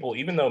had people,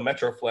 even though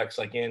Metroflex,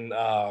 like in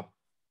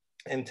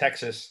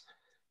Texas,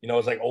 you know,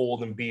 it's like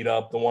old and beat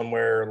up. The one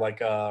where like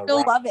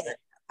still love it.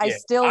 I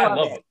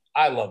love it.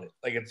 I love it.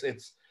 Like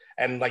it's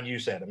and like you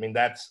said, I mean,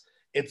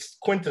 it's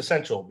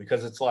quintessential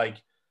because it's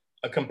like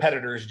a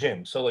competitor's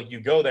gym. So like you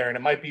go there and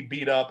it might be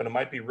beat up and it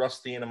might be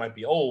rusty and it might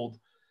be old,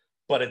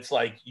 but it's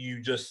like you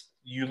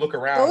look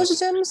around.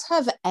 Those gyms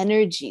have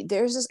energy.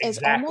 There's this, it's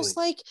almost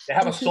like they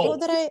have a soul.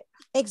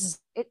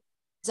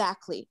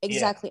 Exactly.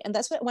 Yeah. And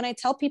that's what, when I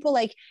tell people,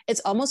 like, it's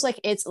almost like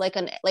it's like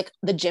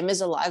the gym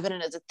is alive and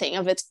it is a thing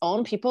of its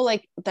own. People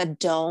like that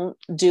don't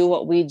do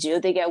what we do,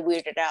 they get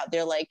weirded out.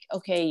 They're like,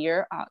 okay,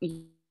 you're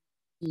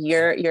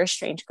a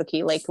strange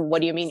cookie. Like, what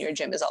do you mean your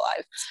gym is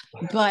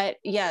alive? But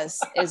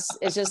yes,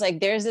 it's just like,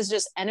 there's this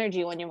just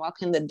energy when you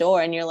walk in the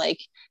door and you're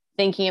like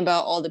thinking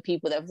about all the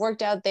people that have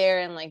worked out there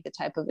and like the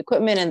type of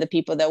equipment, and the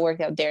people that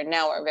work out there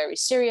now are very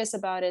serious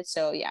about it.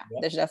 So yeah.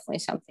 There's definitely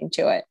something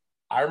to it.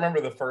 I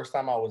remember the first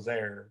time I was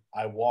there,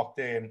 I walked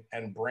in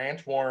and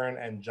Branch Warren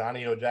and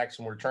Johnny O.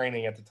 Jackson were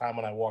training at the time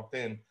when I walked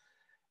in,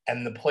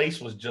 and the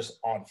place was just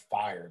on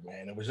fire,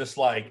 man. It was just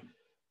like,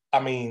 I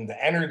mean,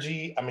 the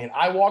energy, I mean,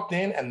 I walked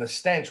in and the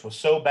stench was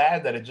so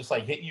bad that it just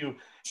like hit you,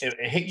 it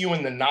hit you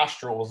in the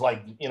nostrils,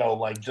 like, you know,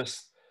 like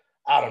just,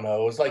 I don't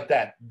know. It was like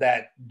that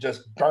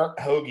just burnt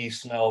hoagie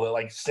smell that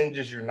like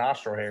singes your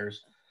nostril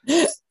hairs.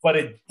 But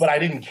I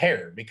didn't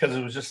care because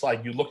it was just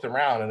like, you looked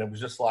around and it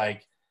was just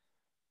like,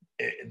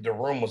 the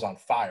room was on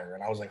fire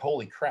and I was like,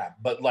 holy crap.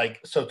 But like,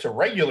 so to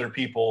regular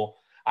people,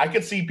 I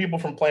could see people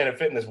from Planet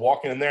Fitness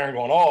walking in there and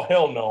going, oh,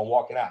 hell no, I'm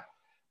walking out.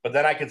 But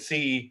then I could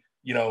see,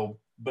 you know,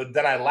 but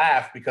then I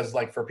laugh because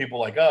like for people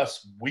like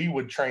us, we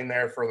would train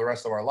there for the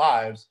rest of our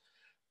lives.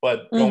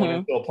 But going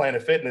into a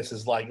Planet Fitness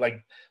is like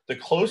the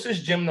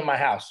closest gym to my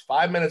house,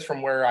 5 minutes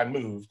from where I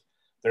moved,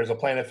 there's a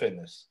Planet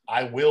Fitness.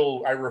 I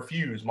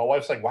refuse. My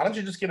wife's like, why don't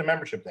you just get a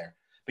membership there?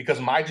 Because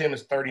my gym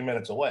is 30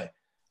 minutes away.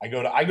 I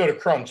go to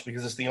Crunch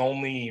because it's the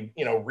only,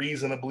 you know,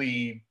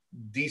 reasonably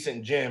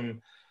decent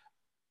gym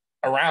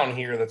around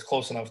here that's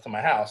close enough to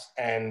my house.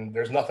 And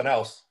there's nothing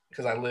else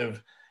because I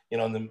live, you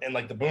know, in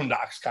like the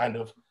boondocks kind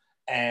of.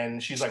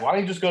 And she's like, why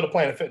don't you just go to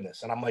Planet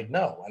Fitness? And I'm like,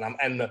 no. I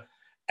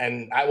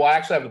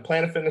actually have the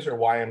Planet Fitness or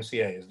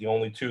YMCA is the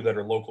only two that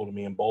are local to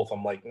me, and both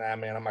I'm like, nah,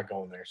 man, I'm not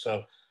going there.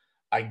 So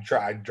I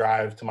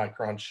drive to my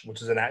Crunch,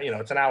 which is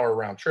it's an hour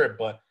round trip,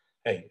 but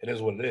hey, it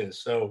is what it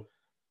is. So,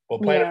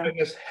 but Planet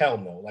Fitness, hell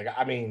no. Like,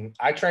 I mean,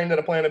 I trained at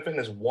a Planet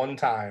Fitness one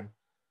time.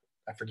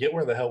 I forget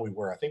where the hell we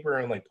were. I think we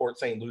were in like Port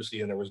St.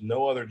 Lucie, and there was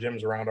no other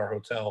gyms around our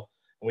hotel.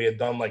 And we had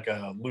done like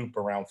a loop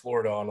around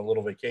Florida on a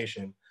little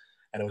vacation,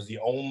 and it was the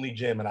only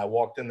gym. And I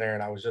walked in there,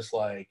 and I was just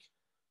like,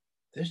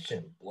 this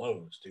gym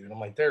blows, dude. I'm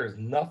like, there is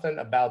nothing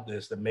about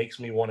this that makes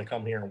me want to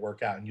come here and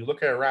work out. And you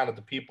look around at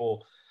the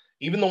people,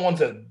 even the ones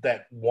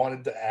that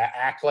wanted to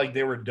act like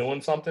they were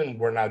doing something,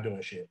 were not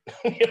doing shit.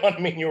 You know what I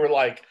mean? You were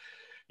like,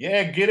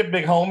 yeah, get it,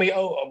 big homie.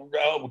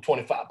 Oh,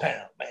 25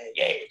 pounds, man.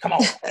 Yeah, come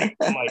on.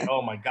 I'm like,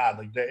 oh my God.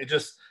 Like, it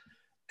just,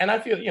 and I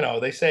feel,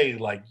 they say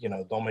like,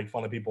 don't make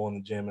fun of people in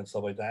the gym and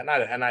stuff like that.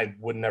 And I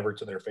would never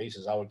to their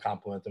faces. I would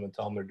compliment them and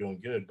tell them they're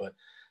doing good. But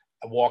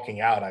walking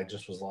out, I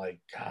just was like,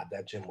 God,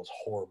 that gym was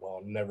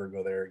horrible. I'll never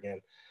go there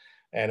again.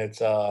 And it's,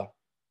 so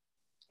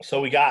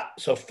we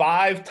got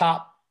 5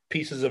 top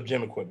pieces of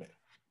gym equipment.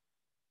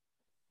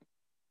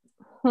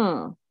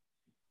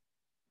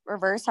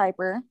 Reverse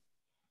hyper.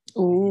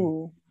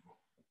 Ooh.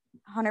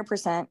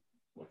 100%.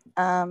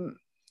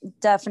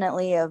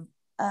 Definitely a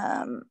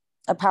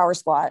power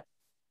squat.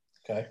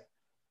 Okay.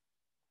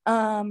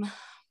 Do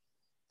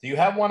you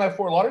have one at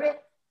Fort Lauderdale?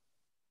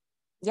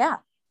 Yeah.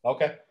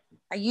 Okay.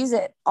 I use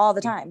it all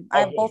the time. Oh, I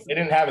have both. They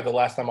didn't have it the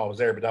last time I was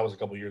there, but that was a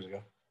couple years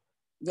ago.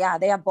 Yeah,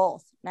 they have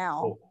both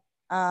now. Cool.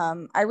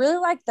 I really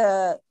like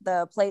the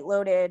plate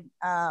loaded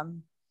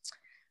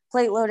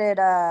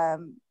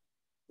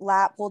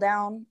lat pull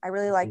down. I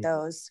really like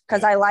those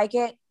because I like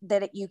it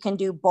that you can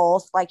do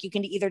both. Like you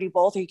can either do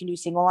both or you can do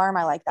single arm.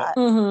 I like that.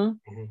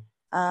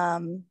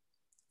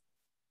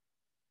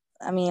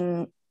 I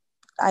mean,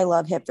 I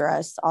love hip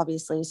thrusts,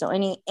 obviously. So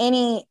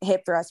any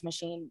hip thrust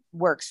machine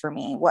works for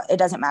me. It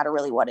doesn't matter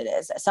really what it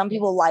is. Some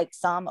people like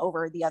some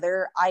over the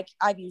other.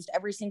 I've used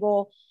every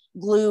single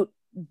glute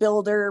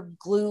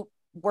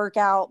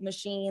workout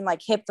machine,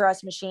 like hip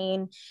thrust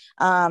machine,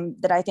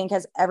 that I think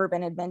has ever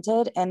been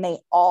invented, and they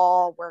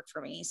all work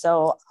for me.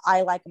 So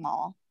I like them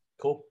all.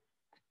 Cool.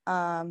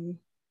 And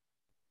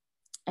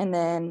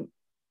then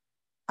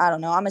I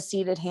don't know, I'm a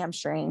seated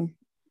hamstring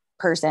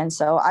person,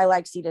 so I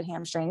like seated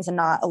hamstrings, and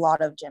not a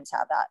lot of gyms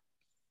have that.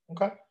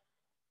 Okay.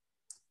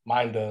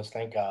 Mine does,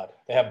 thank God.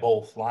 They have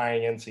both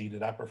lying and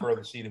seated. I prefer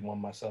the seated one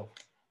myself.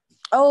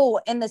 Oh,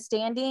 and the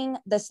standing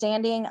the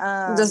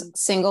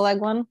single leg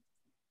one.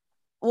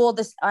 Well,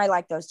 I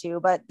like those too,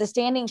 but the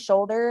standing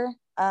shoulder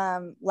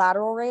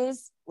lateral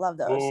raise, love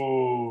those.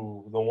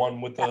 Ooh, the one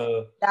with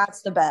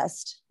that's the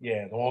best.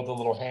 Yeah, the one with the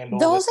little handle.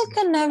 Those I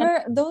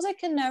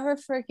can never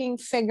freaking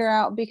figure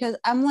out, because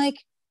I'm like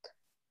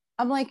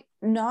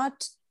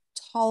not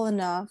tall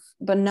enough,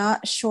 but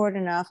not short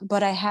enough,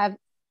 but I have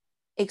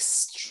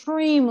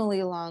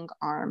extremely long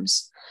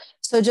arms.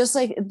 So just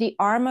like the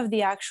arm of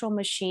the actual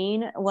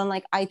machine, when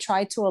like I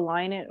try to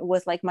align it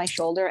with like my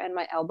shoulder and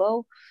my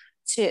elbow,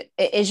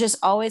 it's just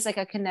always like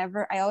I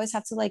always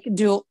have to like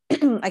do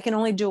I can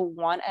only do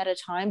one at a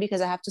time,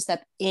 because I have to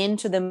step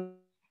into the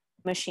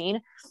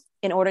machine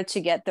in order to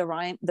get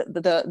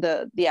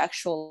the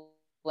actual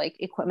like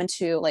equipment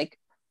to like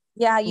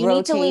you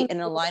need to rotate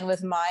and align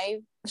with my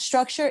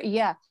structure.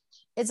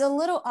 It's a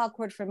little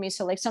awkward for me.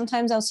 So like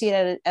sometimes I'll see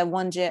it at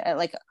one gym, at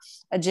like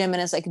a gym,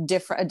 and it's like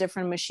a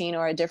different machine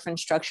or a different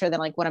structure than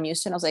like what I'm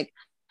used to, and I was like,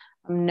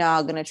 I'm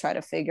not going to try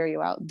to figure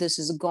you out. This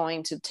is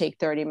going to take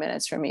 30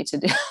 minutes for me to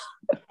do.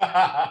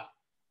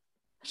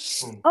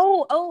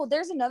 Oh,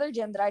 there's another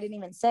gym that I didn't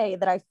even say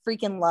that I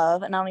freaking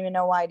love. And I don't even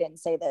know why I didn't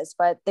say this,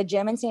 but the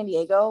gym in San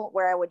Diego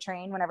where I would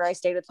train whenever I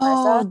stayed with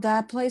Marissa. Oh,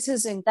 that place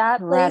is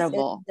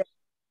incredible.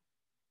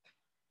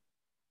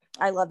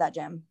 I love that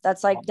gym.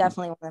 That's like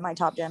definitely one of my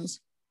top gyms.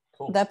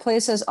 Cool. That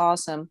place is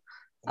awesome.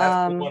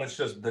 That's the one. It's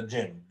just the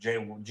gym.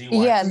 G-Y.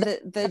 Yeah,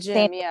 the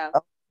gym. Yeah.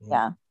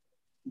 Yeah.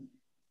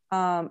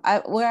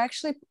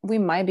 We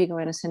might be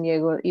going to San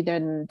Diego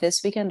either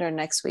this weekend or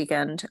next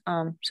weekend.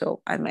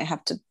 So I might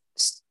have to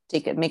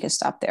make a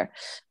stop there.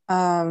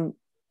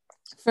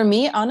 For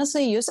me,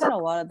 honestly, you said a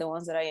lot of the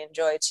ones that I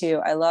enjoy too.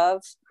 I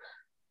love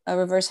a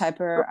reverse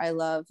hyper. I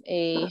love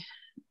a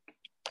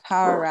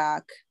power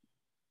rack.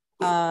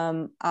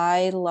 I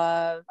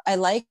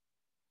like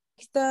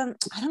I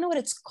don't know what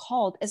it's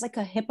called. It's like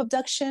a hip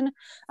abduction.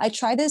 I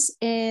tried this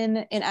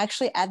in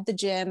actually at the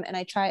gym, and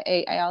they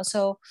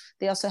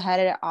also had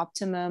it at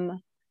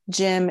Optimum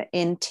Gym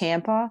in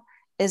Tampa.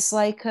 It's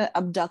like an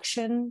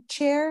abduction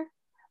chair,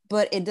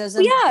 but it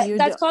doesn't.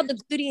 That's called the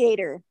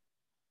gluteator.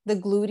 The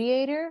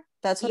gluteator.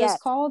 That's what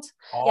it's called.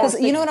 Because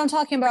you know what I'm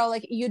talking about.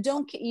 Like you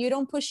don't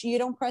press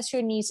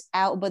your knees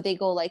out, but they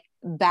go like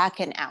back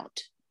and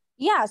out.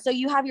 Yeah. So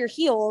you have your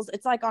heels.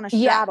 It's like on a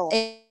straddle.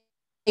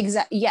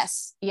 Exactly.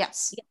 Yes.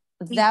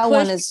 That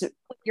one is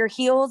your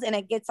heels, and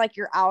it gets like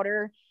your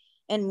outer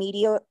and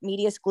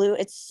medius glute.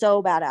 It's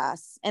so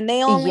badass. And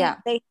they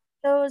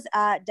those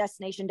at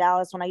Destination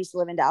Dallas when I used to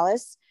live in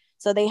Dallas.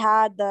 So they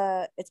had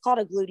it's called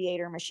a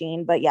gluteator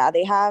machine, but yeah,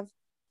 they had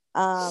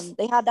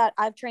that.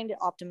 I've trained at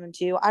Optimum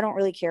too. I don't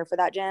really care for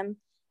that gym.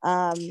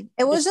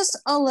 It was just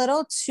a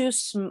little too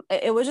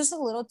it was just a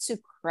little too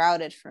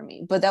crowded for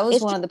me, but that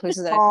was one of the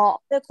places that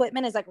the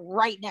equipment is like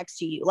right next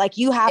to you. Like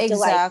you have to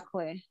like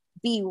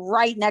be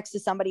right next to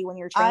somebody when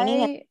you're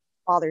training. It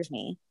bothers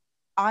me.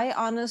 I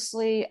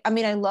honestly, I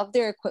mean, I love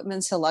their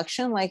equipment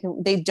selection. Like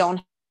they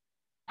don't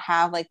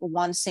have like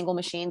one single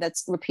machine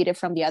that's repeated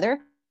from the other.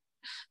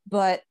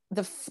 But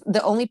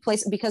the only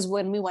place, because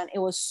when we went it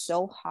was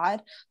so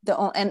hot,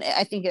 and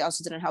I think it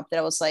also didn't help that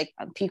I was like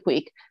on peak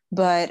week,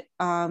 but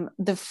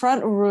the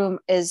front room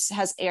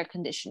has air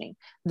conditioning,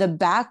 the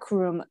back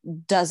room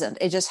doesn't.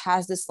 It just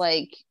has this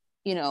like,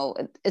 you know,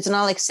 it's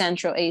not like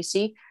central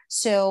AC,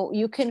 so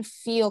you can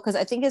feel, because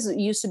I think it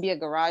used to be a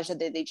garage that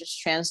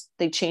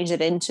they changed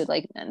it into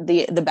like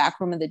the back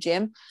room of the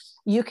gym.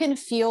 You can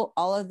feel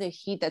all of the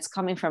heat that's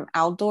coming from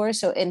outdoors.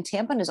 So in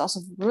Tampa is also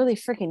really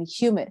freaking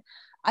humid.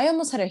 I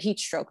almost had a heat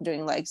stroke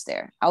doing legs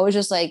there. I was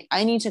just like,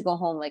 I need to go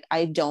home. Like,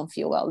 I don't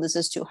feel well. This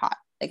is too hot.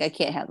 Like, I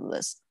can't handle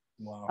this.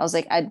 Wow. I was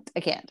like, I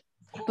can't.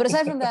 But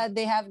aside from that,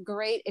 they have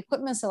great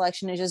equipment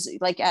selection. It's just,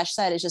 like Ash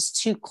said, it's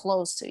just too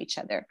close to each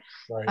other.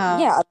 Right.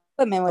 Yeah,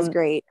 equipment was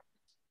great.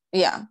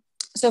 Yeah.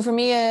 So for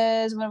me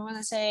is, what was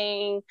I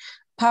saying?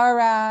 Power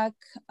rack,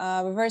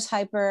 reverse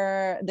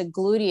hyper, the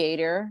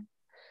gluteator.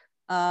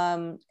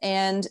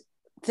 And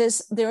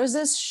there was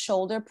this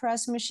shoulder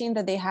press machine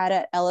that they had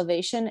at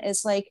Elevation.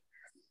 It's like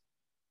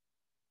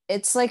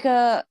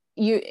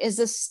is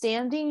a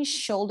standing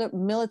shoulder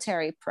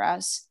military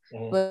press,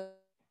 but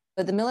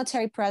the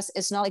military press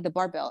is not like the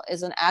barbell,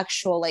 is an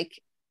actual like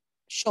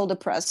shoulder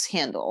press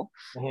handle,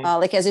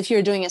 like as if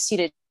you're doing a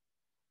seated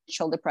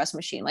shoulder press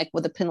machine, like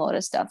with the pin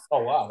loaded stuff.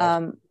 Oh wow!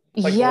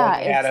 Like the one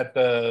they had at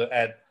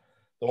the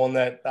one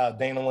that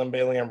Dana Lynn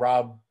Bailey and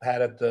Rob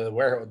had at the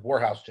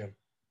warehouse gym.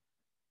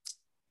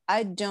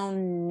 I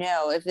don't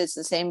know if it's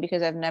the same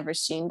because I've never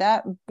seen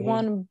that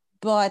one,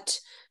 but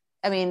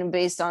I mean,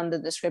 based on the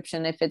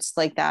description, if it's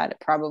like that, it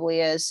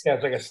probably is. Yeah,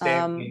 it's like a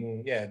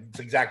standing. Yeah, it's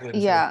exactly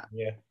the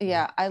same.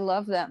 Yeah. I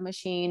love that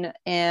machine,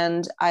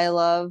 and I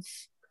love.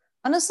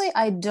 Honestly,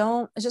 I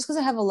don't. It's just because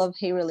I have a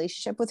love-hate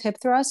relationship with hip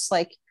thrusts.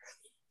 Like,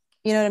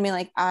 you know what I mean?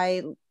 Like,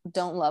 I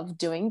don't love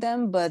doing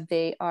them, but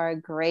they are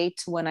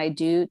great when I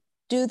do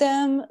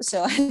them.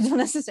 So I don't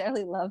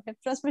necessarily love hip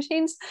thrust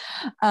machines,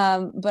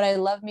 but I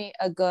love me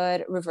a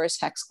good reverse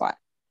hex squat.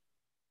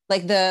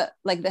 Like the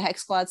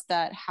hex squats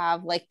that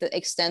have like the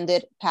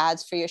extended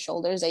pads for your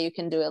shoulders that you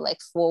can do it like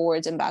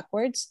forwards and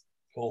backwards.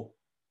 Cool.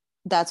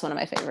 That's one of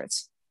my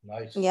favorites.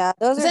 Nice. Yeah,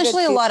 those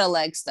essentially are a lot of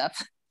leg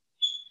stuff.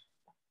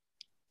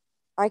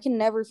 I can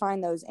never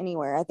find those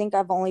anywhere. I think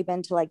I've only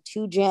been to like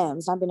 2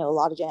 gyms. I've been to a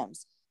lot of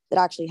gyms that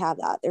actually have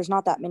that. There's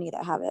not that many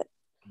that have it.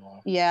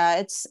 Wow.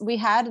 Yeah, we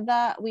had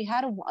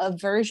a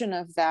version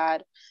of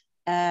that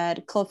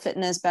at Club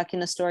Fitness back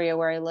in Astoria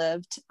where I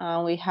lived.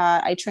 When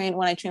I trained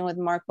with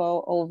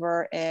Marco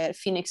over at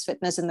Phoenix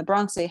Fitness in the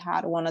Bronx. They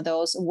had one of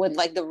those with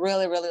like the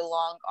really, really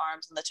long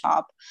arms on the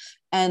top,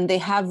 and they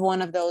have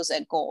one of those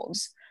at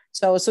Gold's.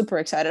 So I was super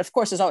excited. Of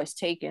course, it's always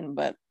taken,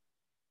 but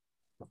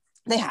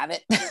they have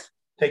it.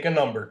 Take a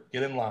number,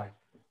 get in line,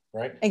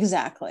 right?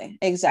 Exactly.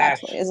 Ash,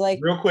 it's like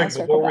real quick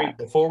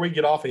before we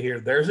get off of here.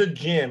 There's a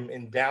gym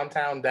in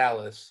downtown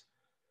Dallas.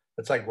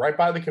 It's like right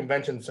by the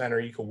convention center.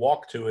 You can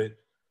walk to it.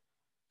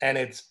 And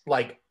it's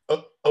like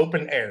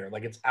open air,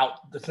 like it's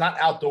not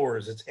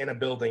outdoors, it's in a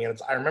building. And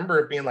I remember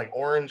it being like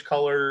orange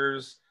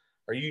colors.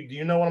 Do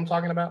you know what I'm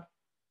talking about?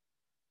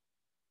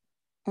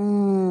 I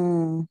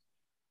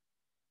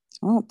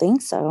don't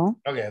think so.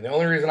 Okay. The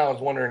only reason I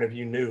was wondering if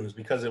you knew is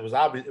because it was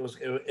obvious.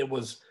 It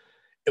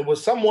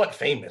was somewhat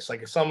famous.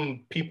 Like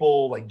some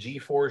people like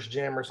G-Force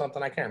Gym or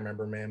something. I can't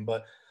remember, man,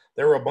 but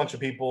there were a bunch of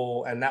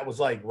people, and that was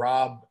like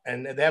Rob,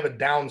 and they have a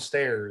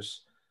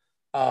downstairs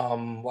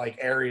like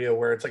area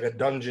where it's like a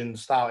dungeon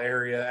style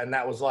area, and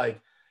that was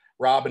like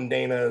Rob and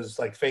Dana's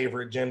like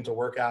favorite gym to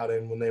work out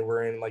in when they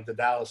were in like the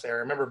Dallas area.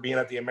 I remember being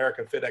at the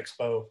American Fit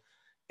Expo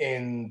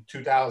in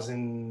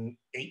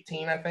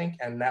 2018, I think,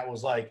 and that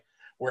was like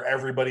where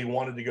everybody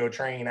wanted to go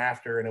train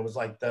after, and it was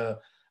like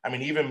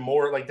even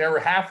more like there were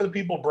half of the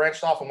people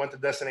branched off and went to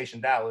Destination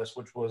Dallas,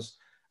 which was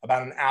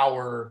about an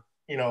hour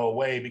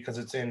away, because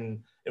it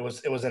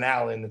was in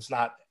Allen. It's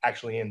not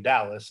actually in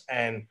Dallas,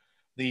 and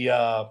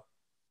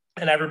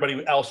and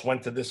everybody else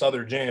went to this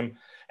other gym,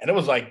 and it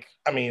was like,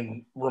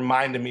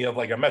 reminded me of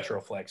like a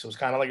Metroflex. It was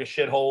kind of like a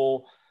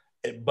shithole,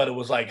 but it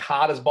was like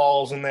hot as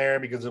balls in there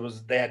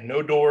because they had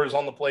no doors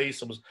on the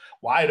place. It was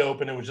wide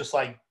open. It was just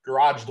like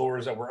garage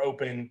doors that were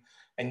open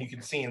and you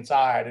could see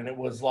inside. And it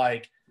was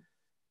like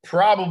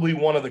probably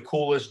one of the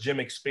coolest gym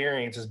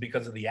experiences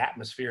because of the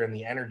atmosphere and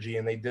the energy.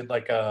 And they did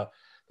like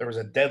there was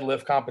a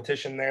deadlift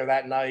competition there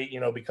that night,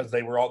 because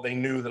they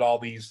knew that all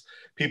these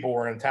people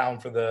were in town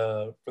for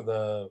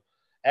the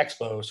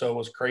expo. So it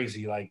was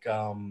crazy. Like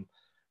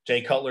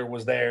Jay Cutler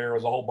was there. It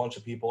was a whole bunch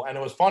of people. And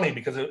it was funny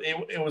because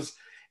it was,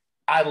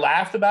 I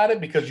laughed about it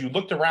because you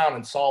looked around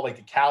and saw like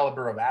the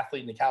caliber of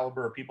athlete and the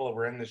caliber of people that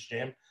were in this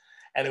gym.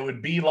 And it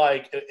would be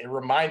like, it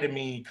reminded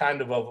me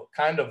kind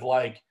of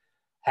like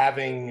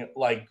having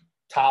like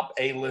top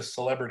A-list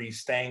celebrities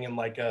staying in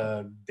like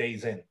a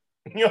Days Inn.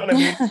 You know what I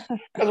mean?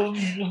 Because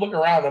you just look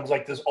around, it was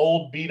like this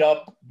old beat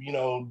up, you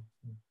know,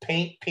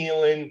 paint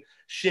peeling,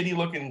 shitty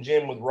looking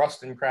gym with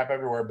rust and crap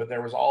everywhere. But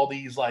there was all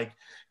these like,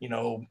 you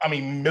know, I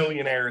mean,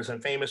 millionaires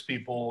and famous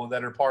people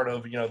that are part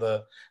of, you know,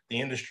 the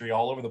industry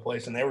all over the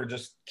place. And they were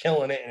just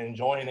killing it and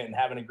enjoying it and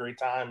having a great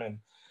time. And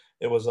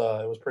it was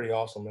pretty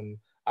awesome. And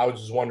I was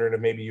just wondering if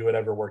maybe you had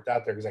ever worked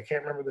out there because I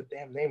can't remember the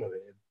damn name of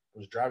it. It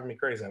was driving me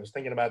crazy. I was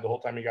thinking about it the whole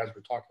time you guys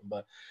were talking,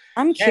 but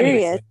I'm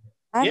curious.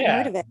 I haven't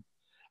heard of it.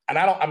 And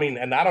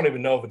I don't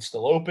even know if it's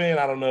still open.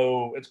 I don't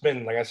know. It's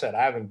been, like I said,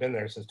 I haven't been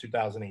there since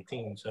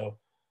 2018. So,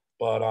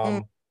 but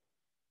I'm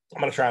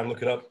gonna try and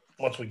look it up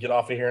once we get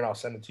off of here, and I'll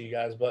send it to you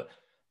guys. But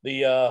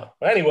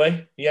but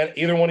anyway, yeah,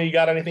 either one of you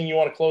got anything you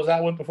want to close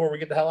out with before we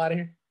get the hell out of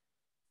here?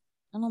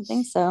 I don't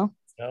think so.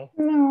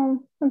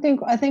 No,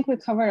 I think we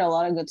covered a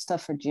lot of good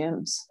stuff for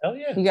gyms. Hell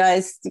yeah. You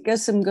guys got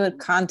some good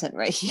content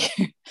right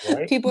here.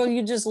 Right? People,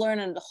 you just learn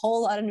a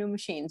whole lot of new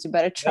machines. You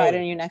better try it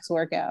in your next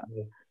workout.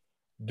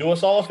 Do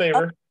us all a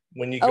favor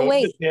when you go to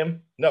the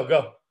gym. No,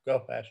 go,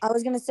 Ash. I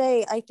was gonna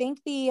say, I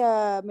think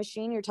the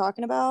machine you're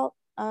talking about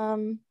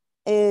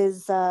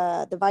is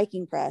the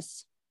Viking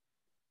press.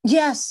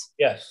 Yes.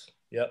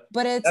 Yep.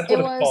 But that's what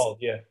it's called.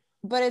 Yeah.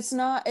 But it's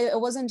not. It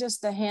wasn't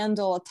just the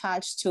handle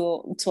attached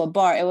to a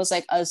bar. It was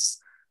like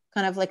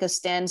kind of like a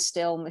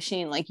standstill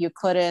machine. Like you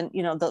couldn't,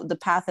 you know, the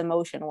path of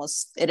motion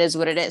it is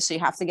what it is. So you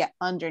have to get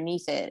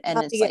underneath it, and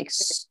it's like,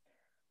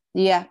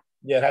 yeah.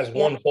 Yeah, it has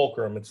one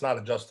fulcrum. It's not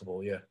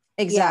adjustable. Yeah.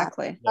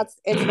 Exactly. Yeah,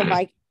 it's the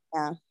Viking.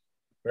 Yeah.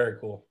 Very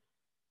cool.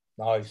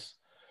 Nice.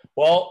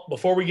 Well,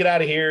 before we get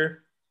out of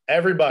here,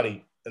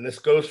 everybody, and this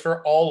goes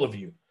for all of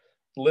you,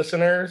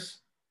 listeners,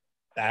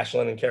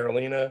 Ashlyn and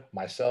Carolina,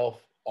 myself,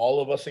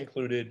 all of us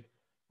included,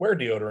 wear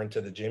deodorant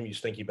to the gym, you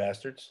stinky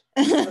bastards.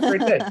 Have a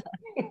great day.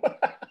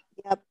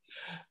 Yep.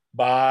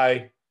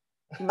 Bye.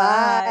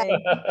 Bye.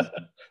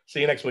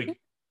 See you next week.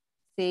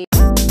 See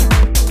you.